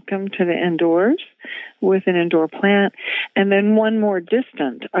you're welcome to the indoors with an indoor plant, and then one more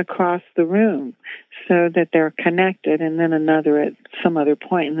distant across the room so that they're connected, and then another at some other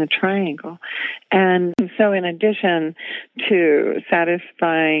point in the triangle. And so in addition to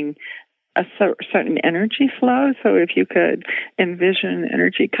satisfying a certain energy flow, so if you could envision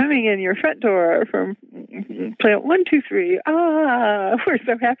energy coming in your front door from plant 1, 2, 3, we're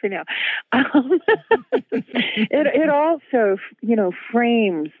so happy now. It also,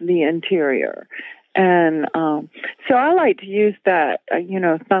 frames the interior. And so I like to use that,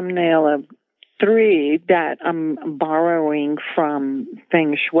 thumbnail of 3 that I'm borrowing from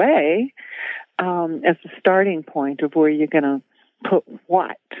feng shui as the starting point of where you're going to put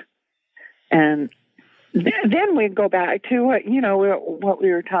what. And then we go back to what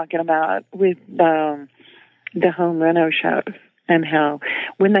we were talking about with the home reno shows, and how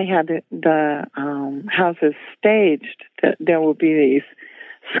when they had the houses staged, that there will be these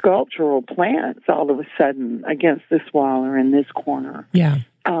sculptural plants all of a sudden against this wall or in this corner. Yeah.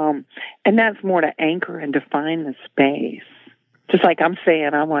 And that's more to anchor and define the space. Just like I'm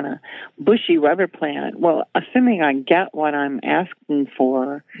saying, I want a bushy rubber plant. Well, assuming I get what I'm asking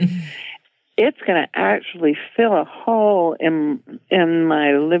for, it's going to actually fill a hole in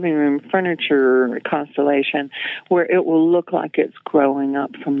my living room furniture constellation where it will look like it's growing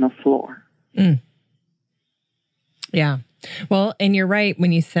up from the floor. Yeah. Well, and you're right.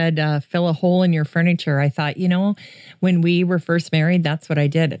 When you said fill a hole in your furniture, I thought, when we were first married, that's what I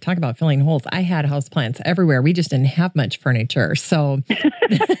did. Talk about filling holes. I had houseplants everywhere. We just didn't have much furniture. So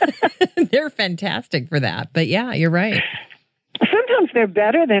they're fantastic for that. But yeah, you're right. Sometimes they're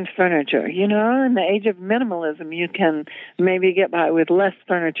better than furniture. In the age of minimalism, you can maybe get by with less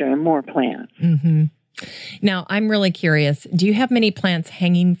furniture and more plants. Mm-hmm. Now, I'm really curious. Do you have many plants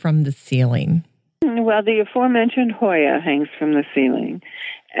hanging from the ceiling? Well, the aforementioned Hoya hangs from the ceiling.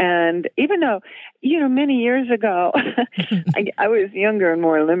 And even though, many years ago, I was younger and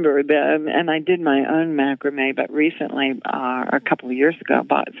more limber then, and I did my own macrame, but recently, a couple of years ago,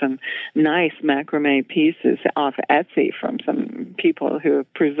 bought some nice macrame pieces off Etsy from some people who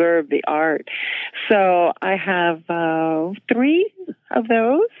have preserved the art. So I have 3 of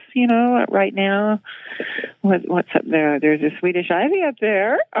those, right now. What's up there? There's a Swedish ivy up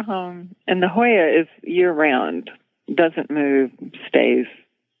there, and the Hoya is year-round, doesn't move, stays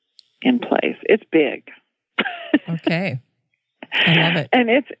in place. It's big. Okay. I love it.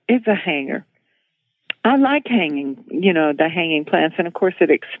 And it's a hanger. I like hanging, the hanging plants. And of course it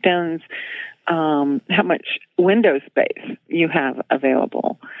extends how much window space you have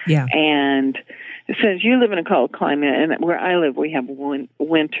available. Yeah. And since you live in a cold climate, and where I live, we have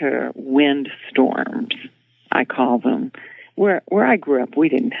winter wind storms, I call them. Where I grew up, we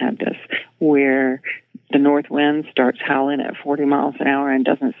didn't have this, where the north wind starts howling at 40 miles an hour and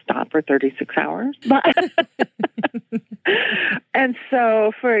doesn't stop for 36 hours. And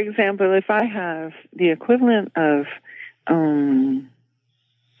so, for example, if I have the equivalent of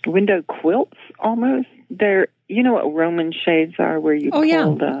window quilts, almost, they're, you know what Roman shades are, where you pull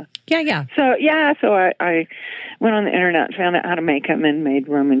the... Yeah. So I went on the internet, found out how to make them, and made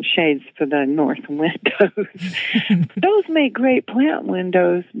Roman shades for the north windows. Those make great plant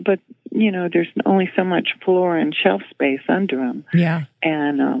windows, but, you know, there's only so much floor and shelf space under them. Yeah.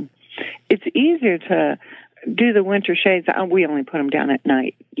 And it's easier to do the winter shades. We only put them down at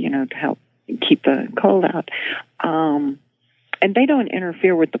night, you know, to help keep the cold out. And they don't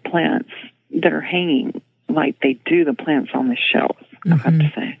interfere with the plants that are hanging like they do the plants on the shelves, I have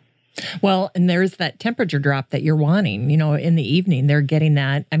to say. Well, and there's that temperature drop that you're wanting, you know, in the evening. They're getting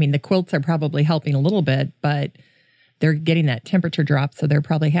that. I mean, the quilts are probably helping a little bit, but they're getting that temperature drop, so they're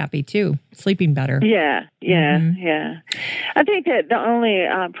probably happy too, sleeping better. Yeah. I think that the only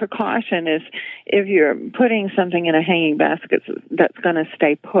precaution is if you're putting something in a hanging basket that's going to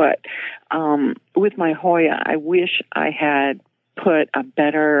stay put. With my Hoya, I wish I had put a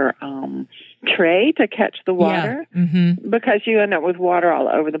better tray to catch the water, because you end up with water all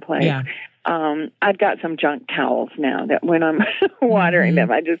over the place. Yeah. I've got some junk towels now that when I'm watering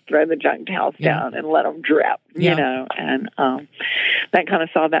them, I just throw the junk towels down and let them drip, you know, and that kind of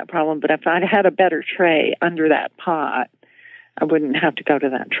solved that problem. But if I'd had a better tray under that pot, I wouldn't have to go to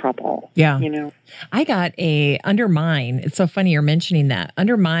that trouble. Yeah. You know, I got under mine. It's so funny you're mentioning that.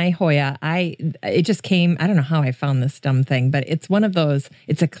 Under my Hoya, it just came, I don't know how I found this dumb thing, but it's one of those,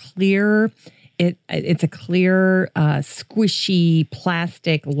 it's a clear, squishy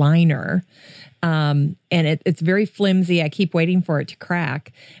plastic liner. And it's very flimsy. I keep waiting for it to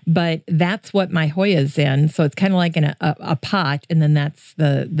crack, but that's what my Hoya's in. So it's kind of like in a pot, and then that's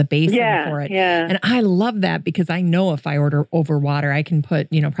the basin for it. Yeah. And I love that because I know if I order over water, I can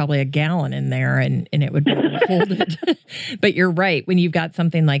put, you know, probably a gallon in there and it would be able to hold it. But you're right. When you've got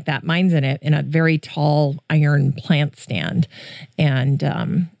something like that, mine's in it in a very tall iron plant stand.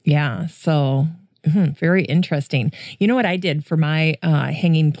 And so... very interesting. You know what I did for my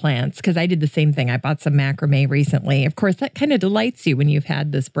hanging plants? Because I did the same thing. I bought some macrame recently. Of course, that kind of delights you when you've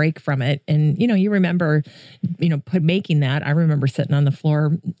had this break from it. And, you know, you remember, you know, making that. I remember sitting on the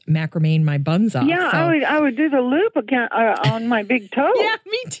floor macrameing my buns off. Yeah, so. I would do the loop again on my big toe. Yeah,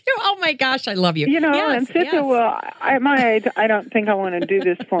 me too. Oh, my gosh, I love you. You know, and sit there, well, at my age, I don't think I want to do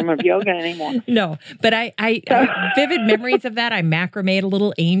this form of yoga anymore. No, but I vivid memories of that. I macrameed a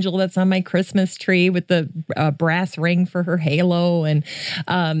little angel that's on my Christmas tree with the brass ring for her halo. And,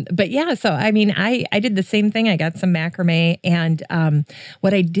 but yeah, so, I mean, I did the same thing. I got some macrame, and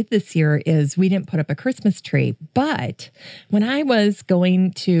what I did this year is we didn't put up a Christmas tree, but when I was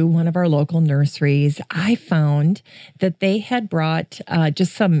going to one of our local nurseries, I found that they had brought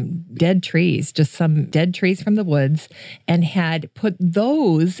just some dead trees from the woods, and had put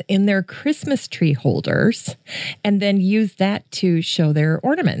those in their Christmas tree holders, and then used that to show their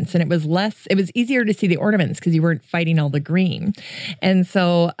ornaments. And it was easier to see the ornaments because you weren't fighting all the green. And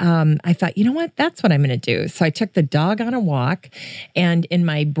so I thought, you know what, that's what I'm going to do. So I took the dog on a walk, and in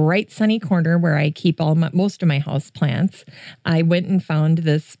my bright sunny corner where I keep most of my house plants, I went and found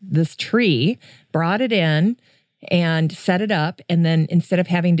this tree, brought it in, and set it up. And then instead of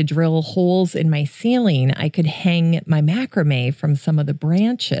having to drill holes in my ceiling, I could hang my macrame from some of the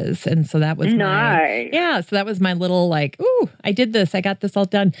branches. And so that was nice. So that was my little like, ooh, I did this. I got this all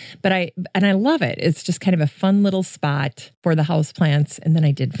done. But I love it. It's just kind of a fun little spot for the house plants. And then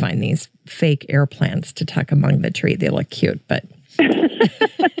I did find these fake air plants to tuck among the tree. They look cute, but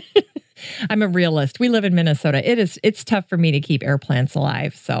I'm a realist. We live in Minnesota. It's tough for me to keep air plants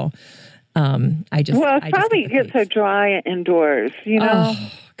alive. So it probably gets so dry indoors, you know.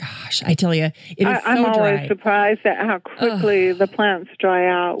 Oh gosh, I tell you, I'm always surprised at how quickly the plants dry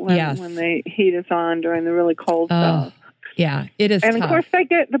out when the heat is on during the really cold stuff. Yeah, it is. And tough. Of course,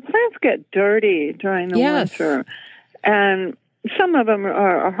 the plants get dirty during the winter, and some of them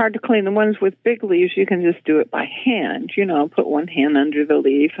are hard to clean. The ones with big leaves, you can just do it by hand. You know, put one hand under the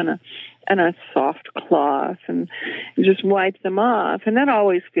leaf and a soft cloth, and just wipe them off, and that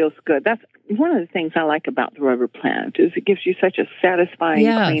always feels good. That's one of the things I like about the rubber plant, is it gives you such a satisfying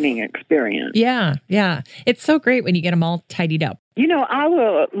cleaning experience. Yeah. It's so great when you get them all tidied up. You know, I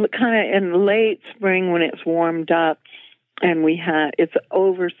will kind of in late spring when it's warmed up, and it's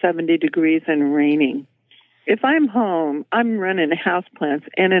over 70 degrees and raining. If I'm home, I'm running houseplants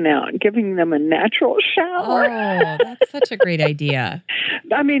in and out, giving them a natural shower. Oh, that's such a great idea.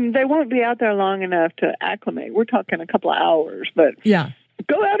 I mean, they won't be out there long enough to acclimate. We're talking a couple of hours, but yeah.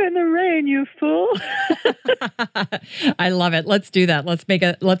 Go out in the rain, you fool. I love it. Let's do that. Let's make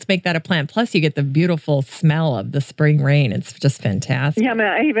that a plan. Plus, you get the beautiful smell of the spring rain. It's just fantastic. Yeah, I mean,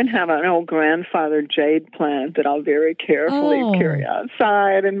 I even have an old grandfather jade plant that I'll very carefully carry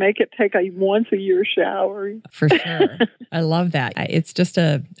outside and make it take a once-a-year shower. For sure. I love that. It's just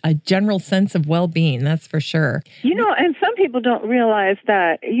a general sense of well-being, that's for sure. You know, and some people don't realize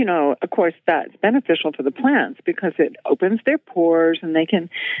that, you know, of course, that's beneficial to the plants because it opens their pores and they can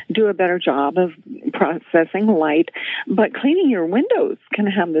do a better job of processing light. But cleaning your windows can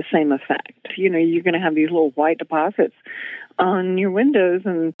have the same effect. You know, you're going to have these little white deposits on your windows,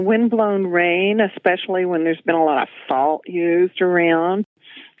 and wind-blown rain, especially when there's been a lot of salt used around,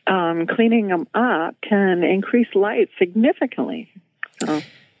 cleaning them up can increase light significantly. So.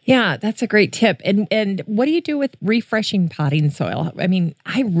 Yeah, that's a great tip. And what do you do with refreshing potting soil? I mean,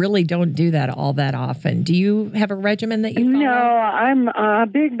 I really don't do that all that often. Do you have a regimen that you follow? No, I'm a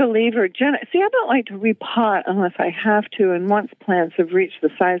big believer. See, I don't like to repot unless I have to. And once plants have reached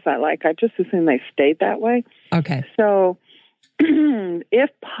the size I like, I just assume they stayed that way. Okay. So if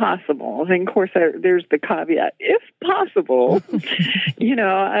possible, and of course there's the caveat, if possible, you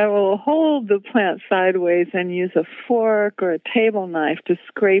know, I will hold the plant sideways and use a fork or a table knife to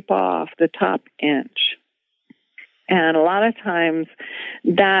scrape off the top inch. And a lot of times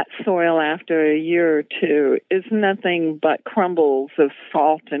that soil after a year or two is nothing but crumbles of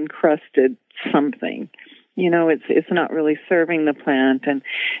salt encrusted something. You know, it's not really serving the plant. And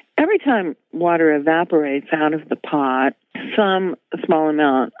every time water evaporates out of the pot, some small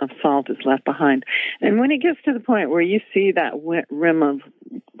amount of salt is left behind. And when it gets to the point where you see that wet rim of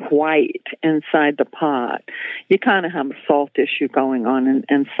white inside the pot, you kind of have a salt issue going on,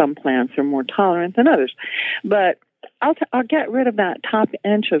 and some plants are more tolerant than others. But I'll get rid of that top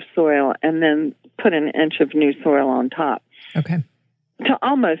inch of soil and then put an inch of new soil on top. Okay. To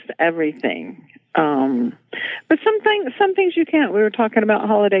almost everything. But some things you can't. We were talking about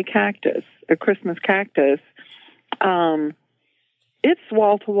holiday cactus, or Christmas cactus. It's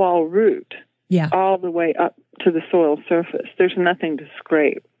wall-to-wall root, all the way up to the soil surface. There's nothing to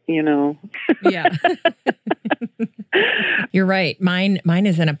scrape, you know. Yeah. You're right. Mine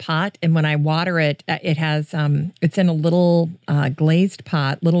is in a pot, and when I water it, it has it's in a little glazed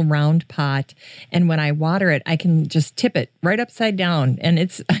pot, little round pot, and when I water it, I can just tip it right upside down, and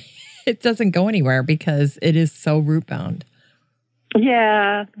it doesn't go anywhere because it is so root bound.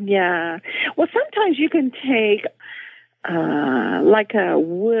 Yeah. Well, sometimes you can take like a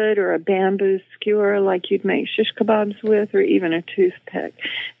wood or a bamboo skewer, like you'd make shish kebabs with, or even a toothpick,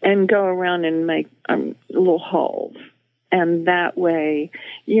 and go around and make little holes. And that way,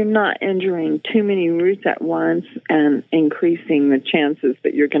 you're not injuring too many roots at once and increasing the chances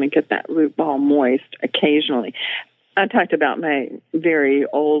that you're going to get that root ball moist occasionally. I talked about my very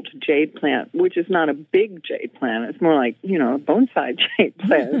old jade plant, which is not a big jade plant. It's more like, you know, a bonsai jade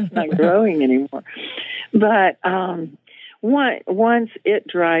plant. It's not growing anymore. But once it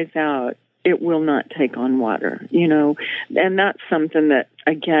dries out, it will not take on water, you know. And that's something that,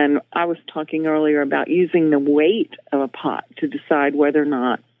 again, I was talking earlier about using the weight of a pot to decide whether or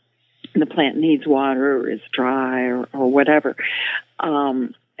not the plant needs water or is dry or whatever.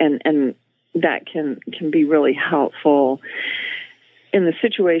 And that can be really helpful in the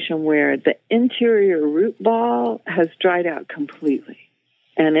situation where the interior root ball has dried out completely.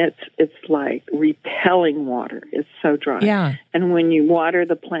 And it's like repelling water. It's so dry. Yeah. And when you water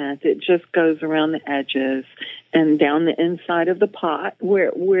the plant, it just goes around the edges and down the inside of the pot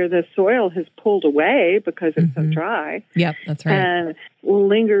where the soil has pulled away because it's so dry. Yep, that's right. And will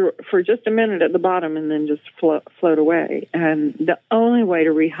linger for just a minute at the bottom and then just float away. And the only way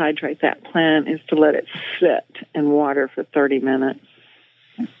to rehydrate that plant is to let it sit in water for 30 minutes.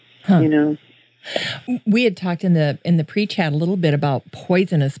 You know. We had talked in the pre-chat a little bit about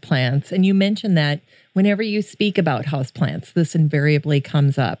poisonous plants, and you mentioned that whenever you speak about houseplants, this invariably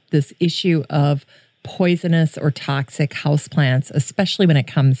comes up, this issue of poisonous or toxic houseplants, especially when it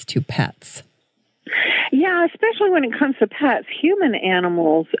comes to pets. Yeah, especially when it comes to pets. Human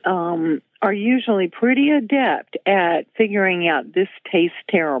animals are usually pretty adept at figuring out this tastes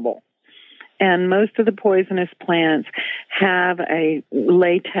terrible. And most of the poisonous plants have a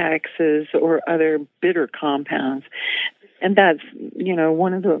latexes or other bitter compounds And that's,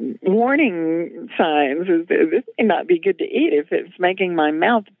 one of the warning signs is that this may not be good to eat if it's making my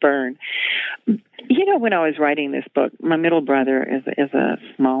mouth burn. When I was writing this book, my middle brother is a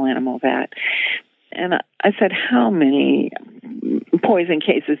small animal vet. And I said, how many poison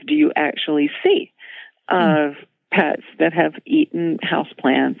cases do you actually see of pets that have eaten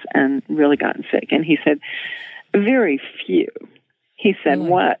houseplants and really gotten sick? And he said, very few. He said,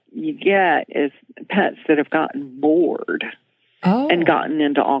 what you get is pets that have gotten bored and gotten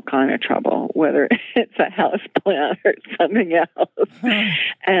into all kind of trouble, whether it's a house plant or something else.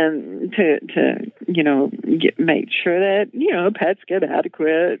 And to make sure that, pets get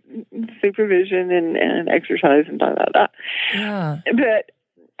adequate supervision and exercise and blah, blah, blah. Yeah. But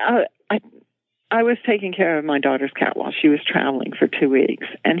I was taking care of my daughter's cat while she was traveling for 2 weeks.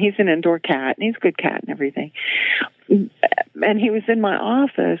 And he's an indoor cat, and he's a good cat and everything. And he was in my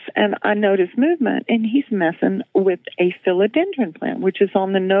office, and I noticed movement, and he's messing with a philodendron plant, which is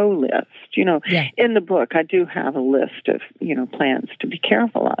on the no list. In the book, I do have a list of, plants to be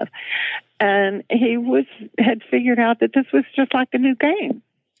careful of. And he had figured out that this was just like a new game.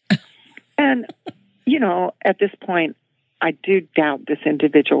 And, at this point, I do doubt this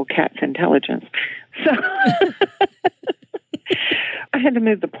individual cat's intelligence. So I had to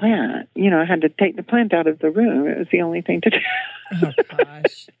move the plant. I had to take the plant out of the room. It was the only thing to do. Oh,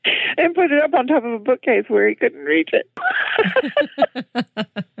 gosh. And put it up on top of a bookcase where he couldn't reach it.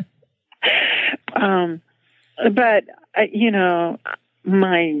 But,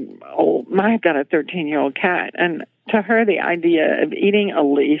 I've got a 13-year-old cat, and to her, the idea of eating a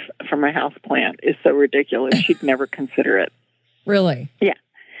leaf from a house plant is so ridiculous, she'd never consider it. Really? Yeah.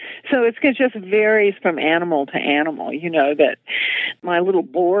 So it just varies from animal to animal. That my little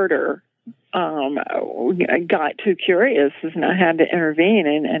boarder got too curious, and I had to intervene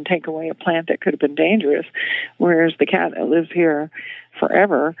and take away a plant that could have been dangerous, whereas the cat that lives here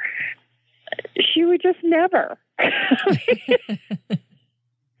forever, she would just never.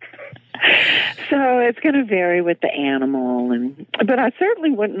 So it's going to vary with the animal, but I certainly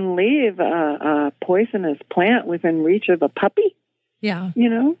wouldn't leave a poisonous plant within reach of a puppy. Yeah.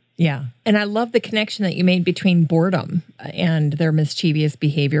 Yeah. And I love the connection that you made between boredom and their mischievous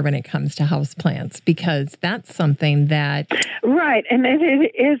behavior when it comes to houseplants, because that's something that... Right. And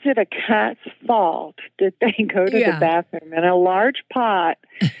is it a cat's fault that they go to the bathroom in a large pot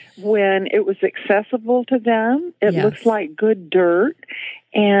when it was accessible to them? It looks like good dirt,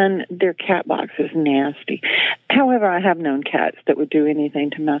 and their cat box is nasty. However, I have known cats that would do anything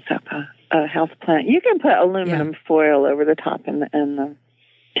to mess up a house plant. You can put aluminum foil over the top, and the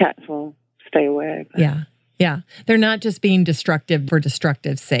cats will stay away. But. Yeah. They're not just being destructive for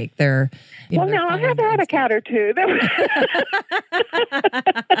destructive's sake. They're I have had a cat or two.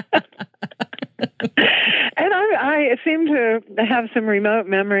 And I seem to have some remote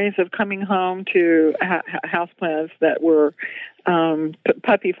memories of coming home to houseplants that were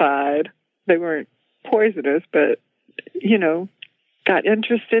puppyfied. They weren't poisonous, but, got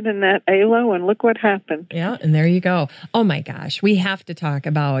interested in that aloe, and look what happened. Yeah, and there you go. Oh my gosh, we have to talk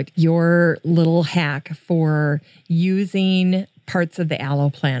about your little hack for using parts of the aloe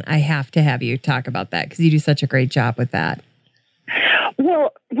plant. I have to have you talk about that because you do such a great job with that.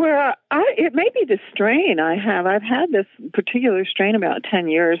 Well, it may be the strain I have. I've had this particular strain about 10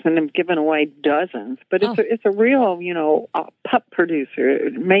 years and have given away dozens, but it's a real, pup producer.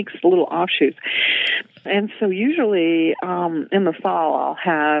 It makes little offshoots. And so usually in the fall, I'll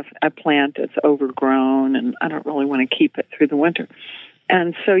have a plant that's overgrown, and I don't really want to keep it through the winter.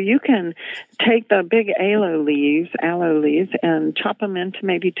 And so you can take the big aloe leaves, and chop them into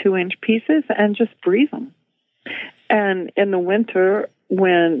maybe 2-inch pieces and just freeze them. And in the winter,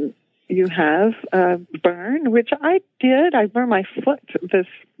 when you have a burn, which I did, I burned my foot this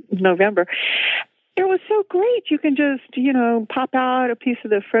November. It was so great. You can just, pop out a piece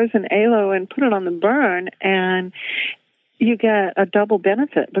of the frozen aloe and put it on the burn, and you get a double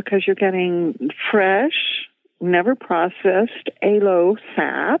benefit because you're getting fresh, never processed aloe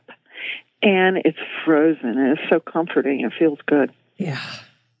sap, and it's frozen. And it's so comforting. It feels good.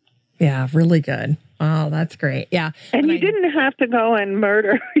 Yeah, really good. Oh, that's great. Yeah. And you didn't have to go and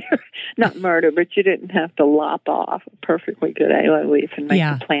not murder, but you didn't have to lop off a perfectly good aloe leaf and make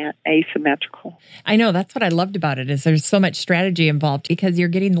the plant asymmetrical. I know. That's what I loved about it is there's so much strategy involved because you're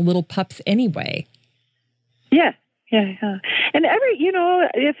getting the little pups anyway. Yeah. And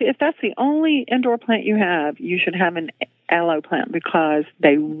if that's the only indoor plant you have, you should have an aloe plant because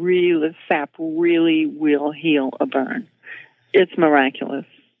sap really will heal a burn. It's miraculous.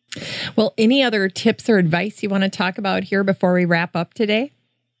 Well, any other tips or advice you want to talk about here before we wrap up today?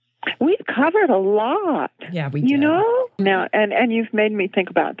 We've covered a lot. Yeah, we did. Now, and you've made me think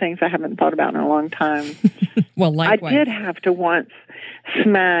about things I haven't thought about in a long time. Well, likewise. I did have to once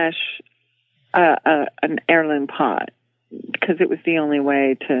smash an heirloom pot because it was the only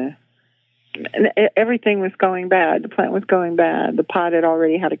way to. Everything was going bad. The plant was going bad. The pot had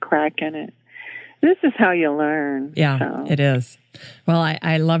already had a crack in it. This is how you learn. Yeah, so. It is. Well,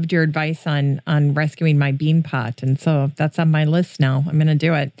 I loved your advice on rescuing my bean pot, and so that's on my list now. I'm going to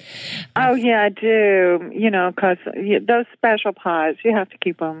do it. Oh, yeah, I do. Because those special pots, you have to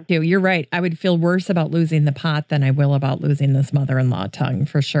keep them. You're right. I would feel worse about losing the pot than I will about losing this mother-in-law tongue,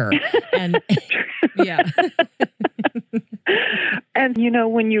 for sure. And yeah. And,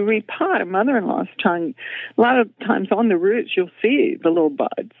 when you repot a mother-in-law's tongue, a lot of times on the roots, you'll see the little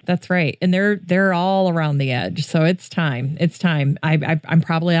buds. That's right. And they're all around the edge. So it's time. It's time. I'm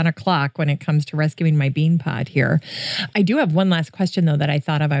probably on a clock when it comes to rescuing my bean pot here. I do have one last question, though, that I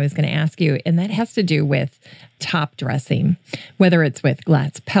thought of I was going to ask you, and that has to do with top dressing, whether it's with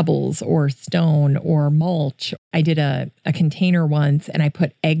glass pebbles or stone or mulch. I did a container once and I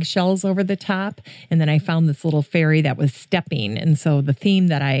put eggshells over the top, and then I found this little fairy that was stepping. And so the theme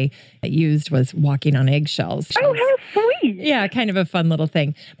that I used was walking on eggshells. Oh, how sweet. Yeah, kind of a fun little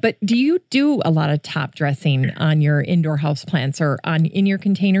thing. But do you do a lot of top dressing on your indoor houseplants or in your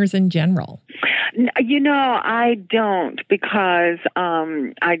containers in general? I don't, because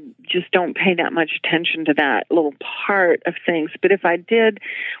I just don't pay that much attention to that little part of things. But if I did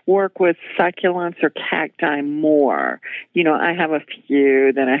work with succulents or cacti more, I have a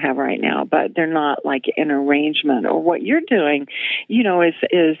few that I have right now, but they're not like an arrangement. Or what you're doing,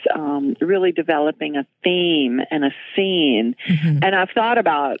 is really developing a theme and a scene. Mm-hmm. And I've thought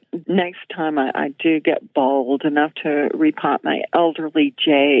about next time I do get bold enough to repot my elderly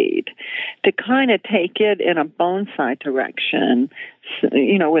jade, to kind of take it in a bonsai direction,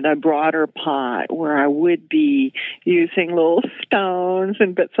 with a broader pot where I would be using little stones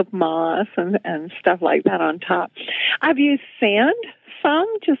and bits of moss and stuff like that on top. I've used sand some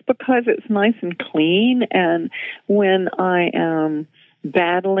just because it's nice and clean, and when I am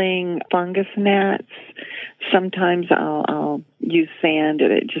battling fungus gnats, sometimes I'll use sand,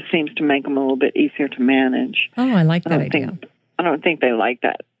 and it just seems to make them a little bit easier to manage. Oh, I like that idea. I don't think they like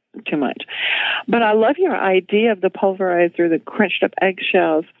that too much. But I love your idea of the pulverizer, the crunched up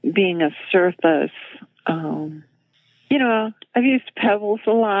eggshells being a surface. I've used pebbles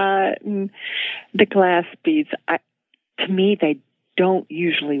a lot, and the glass beads. To me, they don't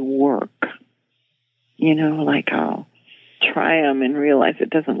usually work. I'll try them and realize it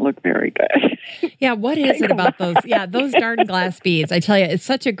doesn't look very good. Yeah, what is it about those? Yeah, those darn glass beads. I tell you, it's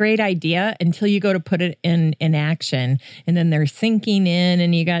such a great idea until you go to put it in action, and then they're sinking in,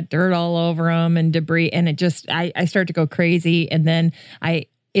 and you got dirt all over them and debris, and it just, I start to go crazy, and then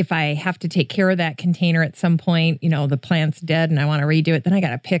if I have to take care of that container at some point, the plant's dead and I want to redo it, then I got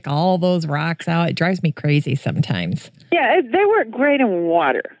to pick all those rocks out. It drives me crazy sometimes. Yeah, they work great in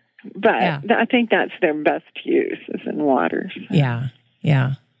water. But yeah. I think that's their best use, is in water. So.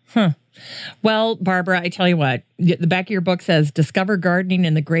 Yeah. Huh. Well, Barbara, I tell you what, the back of your book says Discover Gardening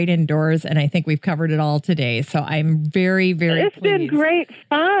in the Great Indoors, and I think we've covered it all today. So I'm very, very pleased. It's been great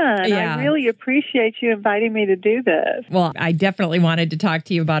fun. Yeah. I really appreciate you inviting me to do this. Well, I definitely wanted to talk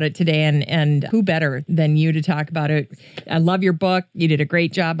to you about it today, and who better than you to talk about it? I love your book. You did a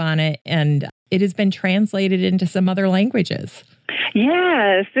great job on it, and it has been translated into some other languages.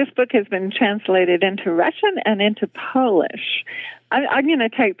 Yes, this book has been translated into Russian and into Polish. I'm going to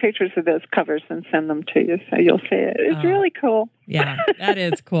take pictures of those covers and send them to you so you'll see it. It's really cool. Yeah, that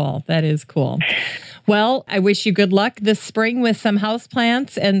is cool. That is cool. Well, I wish you good luck this spring with some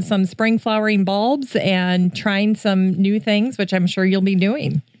houseplants and some spring flowering bulbs and trying some new things, which I'm sure you'll be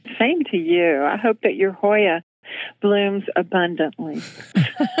doing. Same to you. I hope that your Hoya blooms abundantly.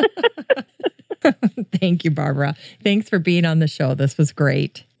 Thank you, Barbara. Thanks for being on the show. This was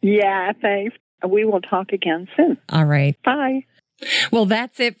great. Yeah, thanks. We will talk again soon. All right. Bye. Well,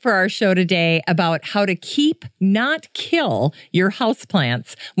 that's it for our show today about how to keep, not kill, your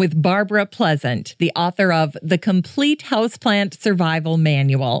houseplants with Barbara Pleasant, the author of The Complete Houseplant Survival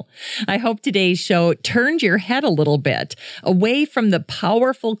Manual. I hope today's show turned your head a little bit away from the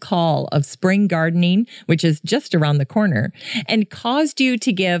powerful call of spring gardening, which is just around the corner, and caused you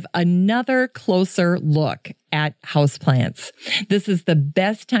to give another closer look at houseplants. This is the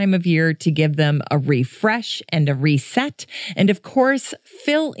best time of year to give them a refresh and a reset. And of course,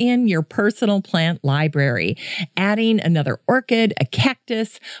 fill in your personal plant library, adding another orchid, a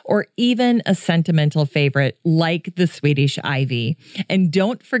cactus, or even a sentimental favorite like the Swedish ivy. And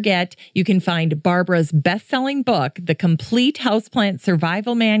don't forget, you can find Barbara's best-selling book, The Complete Houseplant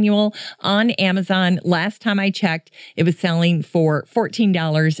Survival Manual, on Amazon. Last time I checked, it was selling for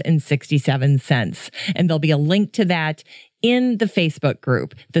 $14.67. And there'll be a link to that in the Facebook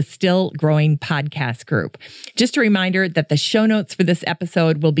group, the Still Growing Podcast group. Just a reminder that the show notes for this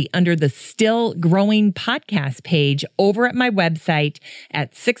episode will be under the Still Growing Podcast page over at my website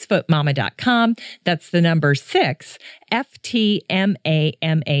at 6footmama.com. That's the number 6,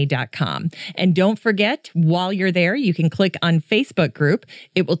 FTMAMA.com. And don't forget, while you're there, you can click on Facebook group.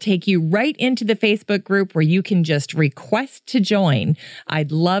 It will take you right into the Facebook group where you can just request to join.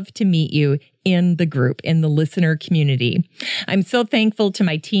 I'd love to meet you in the group, in the listener community. I'm so thankful to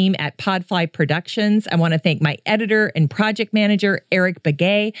my team at Podfly Productions. I want to thank my editor and project manager, Eric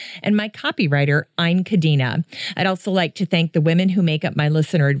Begay, and my copywriter, Ayn Kadina. I'd also like to thank the women who make up my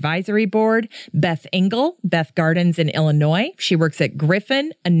listener advisory board, Beth Engel, Beth Gardens in Illinois. She works at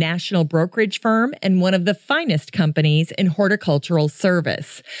Griffin, a national brokerage firm and one of the finest companies in horticultural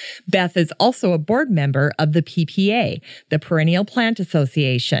service. Beth is also a board member of the PPA, the Perennial Plant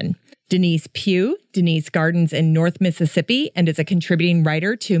Association. Denise Pugh, Denise Gardens in North Mississippi, and is a contributing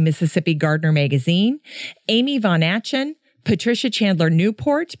writer to Mississippi Gardener magazine. Amy Von Atchen, Patricia Chandler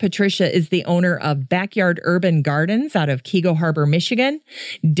Newport. Patricia is the owner of Backyard Urban Gardens out of Kego Harbor, Michigan.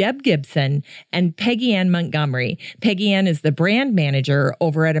 Deb Gibson and Peggy Ann Montgomery. Peggy Ann is the brand manager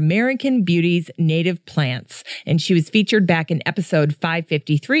over at American Beauty's Native Plants, and she was featured back in episode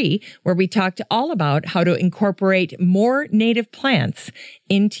 553, where we talked all about how to incorporate more native plants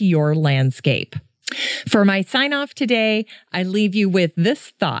into your landscape. For my sign off today, I leave you with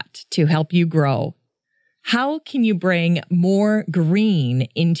this thought to help you grow. How can you bring more green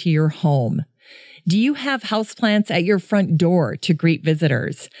into your home? Do you have houseplants at your front door to greet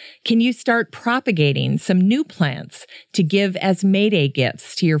visitors? Can you start propagating some new plants to give as Mayday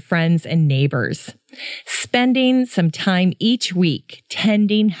gifts to your friends and neighbors? Spending some time each week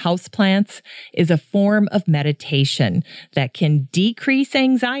tending houseplants is a form of meditation that can decrease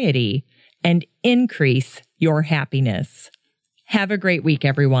anxiety and increase your happiness. Have a great week,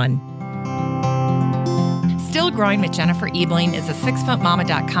 everyone. Still Growing with Jennifer Ebling is a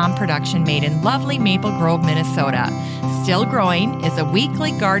 6footmama.com production made in lovely Maple Grove, Minnesota. Still Growing is a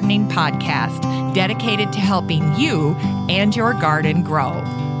weekly gardening podcast dedicated to helping you and your garden grow.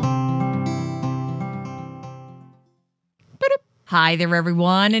 Hi there,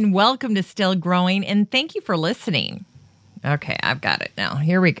 everyone, and welcome to Still Growing, and thank you for listening. Okay, I've got it now.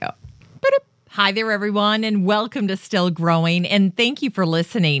 Here we go. Hi there, everyone, and welcome to Still Growing, and thank you for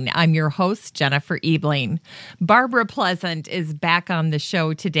listening. I'm your host, Jennifer Ebling. Barbara Pleasant is back on the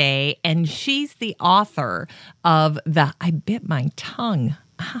show today, and she's the author of I bit my tongue.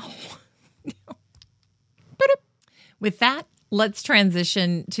 Ow. With that, let's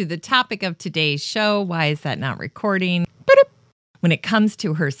transition to the topic of today's show. Why is that not recording? When it comes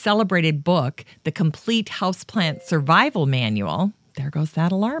to her celebrated book, The Complete Houseplant Survival Manual, there goes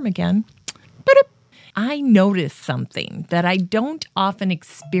that alarm again. I noticed something that I don't often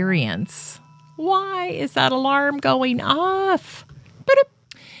experience. Why is that alarm going off?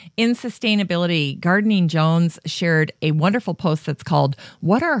 In Sustainability, Gardening Jones shared a wonderful post that's called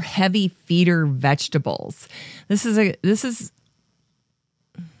 "What Are Heavy Feeder Vegetables?" This is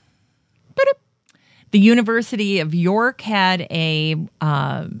the University of York had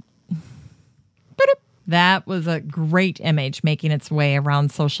that was a great image making its way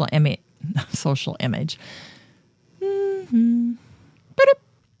around social image. Mm-hmm.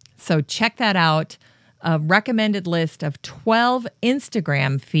 So check that out. A recommended list of 12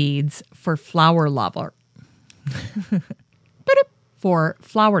 Instagram feeds for flower lover. For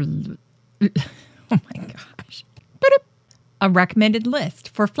flower. Oh my gosh. A recommended list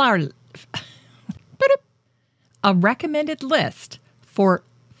for flower. A recommended list for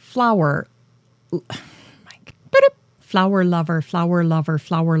flower. Flower lover, flower lover,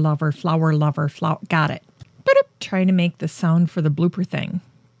 flower lover, flower lover, flower. Got it. Trying to make the sound for the blooper thing.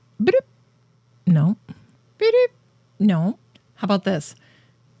 No. No. How about this?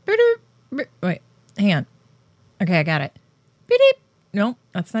 Wait, hang on. Okay, I got it. No,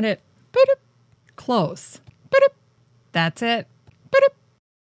 that's not it. Close. That's it.